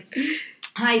night.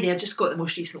 Hi there, just got the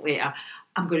most recent letter.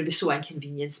 I'm going to be so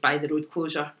inconvenienced by the road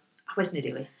closure. I wasn't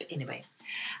really, but anyway.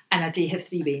 And I do have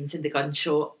 3 veins in the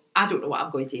gunshot. I don't know what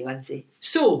I'm going to do, Lindsay.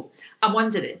 So, I'm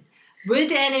wondering,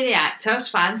 would any of the actors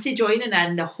fancy joining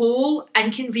in the whole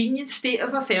inconvenient state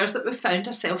of affairs that we've found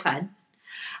ourselves in?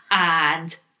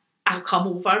 And I'll come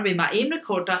over with my AIM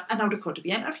recorder and I'll record a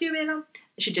wee interview with them.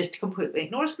 She just completely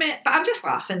ignores me. But I'm just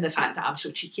laughing at the fact that I'm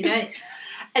so cheeky, right?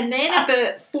 And then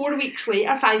about 5 weeks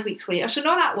later, so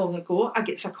not that long ago, I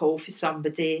get a call from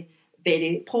somebody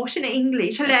very posh in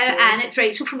English. Hello, and it's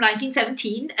Rachel from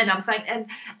 1917. And I'm thinking, and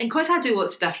because I do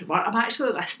lots of different work, I'm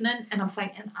actually listening and I'm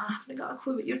thinking, I haven't got a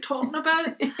clue what you're talking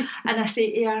about. And I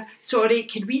say to her, sorry,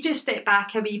 could we just step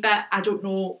back a wee bit? I don't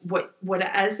know what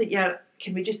it is that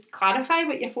can we just clarify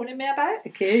what you're phoning me about?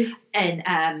 Okay.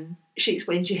 And she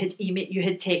explains you had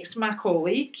texted my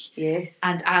colleague. Yes.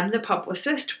 And I'm the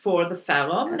publicist for the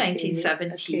film,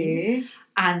 1917. Okay.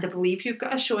 And I believe you've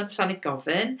got a show in sunny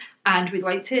Govan, and we'd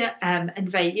like to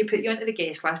invite you, put you onto the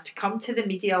guest list to come to the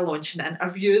media launch and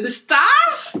interview the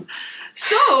stars.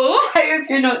 So, how have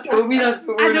you not told me this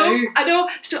before? I know.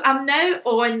 So I'm now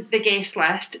on the guest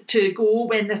list to go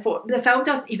when the film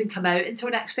doesn't even come out until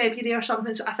next February or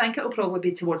something. So I think it'll probably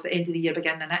be towards the end of the year,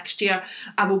 beginning of next year.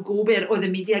 I will go where all the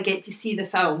media get to see the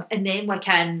film, and then like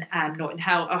in Notting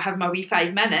Hill, I'll have my wee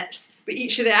 5 minutes with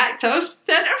each of the actors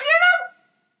to interview them.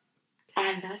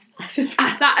 And that's massive.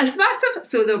 That is massive.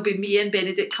 So there'll be me and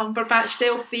Benedict Cumberbatch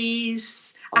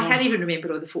selfies. I can't even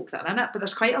remember all the folk that are in it, but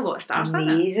there's quite a lot of stars in it.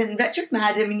 Amazing. Richard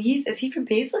Madden, I mean, is he from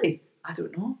Paisley? I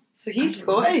don't know. So he's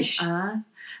Scottish.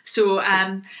 So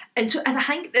I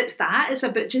think it's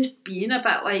about just being a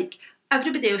bit like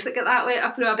everybody else that got that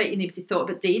letter through. I bet you nobody thought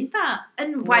about doing that.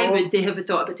 And why would they have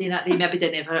thought about doing that? They maybe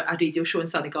didn't have a radio show in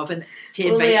Sunny Govan to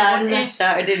invite on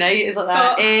Saturday night is like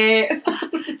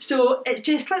that. So it's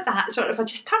just like that sort of, I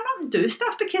just turn up and do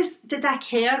stuff, because did I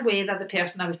care whether the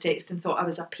person I was texting thought I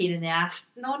was a pain in the ass?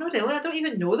 No, not really. I don't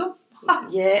even know them.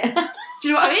 Yeah. Do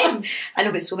you know what I mean? I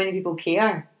know, but so many people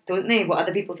care, don't they? What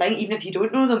other people think, even if you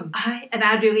don't know them. And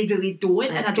I really, really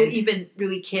don't. That's and I don't even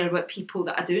really care what people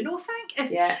that I do know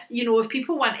think. If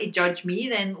people want to judge me,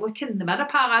 then look in the mirror,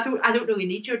 pal. I don't really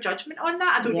need your judgment on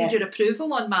that. I don't need your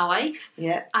approval on my life.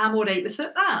 Yeah. I'm alright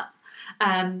without that.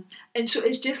 And so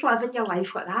it's just living your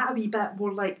life like that, a wee bit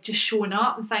more like just showing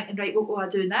up and thinking, right, what will I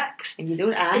do next? And you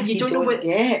don't ask, and you don't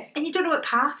know what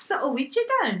paths it'll lead you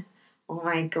down. Oh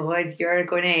my God, you're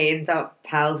going to end up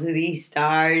pals with these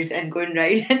stars and going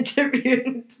right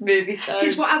interviewing movie stars.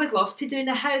 Because what I would love to do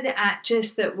now, how the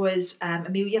actress that was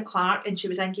Emilia Clarke, and she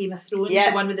was in Game of Thrones,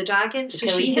 the one with the dragons, so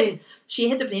she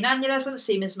had a brain aneurysm,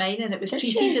 same as mine, and it was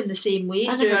treated in the same way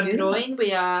through her groin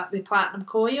with platinum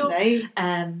coil. Right.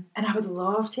 And I would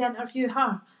love to interview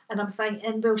her. And I'm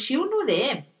thinking, well, she'll know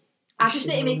them. I just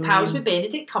need to make pals with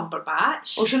Benedict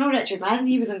Cumberbatch. Oh, she'll know Richard Madden,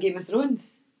 he was on Game of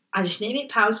Thrones. I just need to make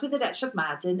pals with the Richard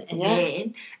Madden,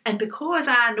 and because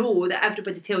I know that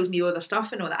everybody tells me all their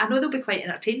stuff and all that, I know they'll be quite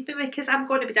entertained by me, because I'm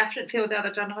going to be different from all the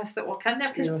other journalists that work in there,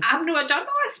 because I'm not a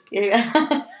journalist.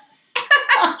 Yeah.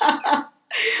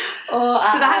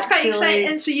 So that's quite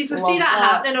exciting. So you'll see that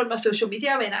happening on my social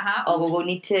media when it happens. Oh, well, we'll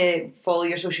need to follow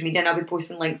your social media, and I'll be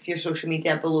posting links to your social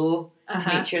media below to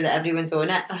make sure that everyone's on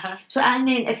it. So, and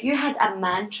then if you had a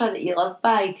mantra that you live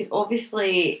by, because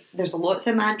obviously there's lots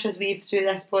of mantras weaved through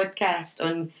this podcast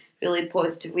on really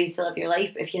positive ways to live your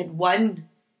life, but if you had one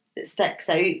that sticks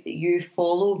out that you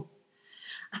follow.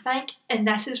 I think, and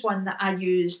this is one that I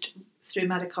used through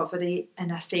my recovery,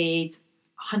 and I said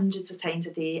hundreds of times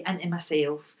a day into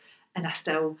myself, and I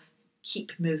still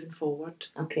keep moving forward.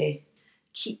 Okay.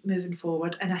 Keep moving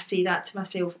forward. And I say that to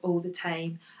myself all the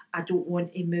time. I don't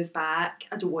want to move back.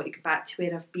 I don't want to go back to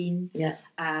where I've been. Yeah.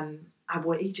 I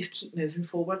wanted to just keep moving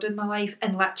forward in my life.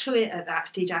 And literally at that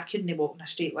stage, I couldn't walk in a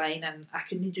straight line and I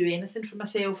couldn't do anything for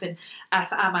myself. And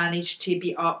if I managed to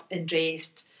be up and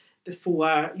dressed before,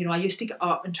 I used to get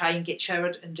up and try and get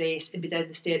showered and dressed and be down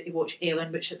the stair to watch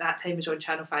Ellen, which at that time was on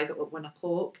Channel 5 at like 1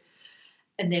 o'clock.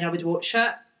 And then I would watch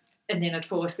it. And then I'd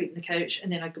fall asleep on the couch, and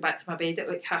then I'd go back to my bed at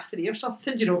like 3:30 or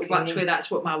something. It was literally,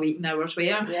 that's what my waking hours were.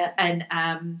 Yeah.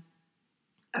 And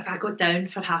if I got down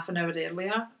for half an hour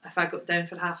earlier, if I got down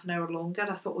for half an hour longer,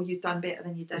 I thought, you've done better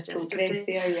than you did yesterday.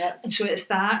 There, yeah. And so it's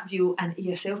that, you and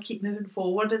yourself keep moving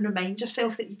forward and remind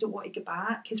yourself that you don't want to go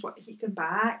back, because what if you go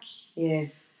back? Yeah.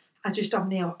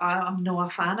 I'm not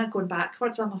a fan of going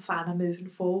backwards, I'm a fan of moving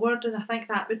forward, and I think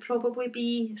that would probably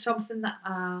be something that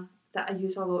I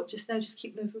use a lot just now. Just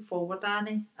keep moving forward,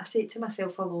 Annie. I say it to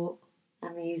myself a lot.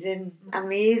 Amazing.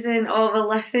 Oh, well,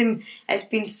 listen, it's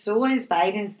been so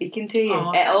inspiring speaking to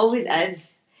you. It always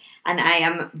is. And I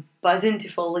am buzzing to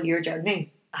follow your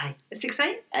journey. Aye, it's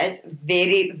exciting. It's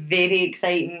very, very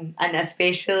exciting, and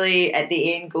especially at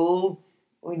the end goal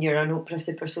when you're on Oprah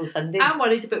Super Soul Sunday. I'm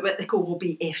worried about what the goal will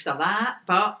be after that,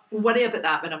 but we'll worry about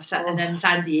that when I'm sitting in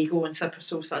San Diego on Super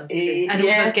Soul Sunday. And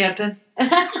Oprah's garden.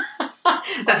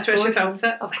 That's where she films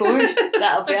it. Of course,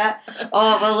 that'll be it.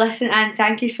 Oh, well, listen, Anne,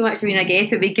 thank you so much for being a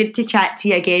guest. It'll be good to chat to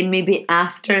you again, maybe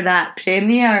after that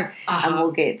premiere, and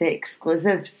we'll get the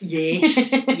exclusives. Yes,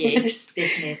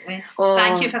 definitely.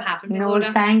 Thank you for having me, Laura.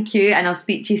 No, thank you, and I'll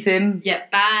speak to you soon.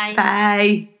 Yep, bye.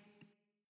 Bye.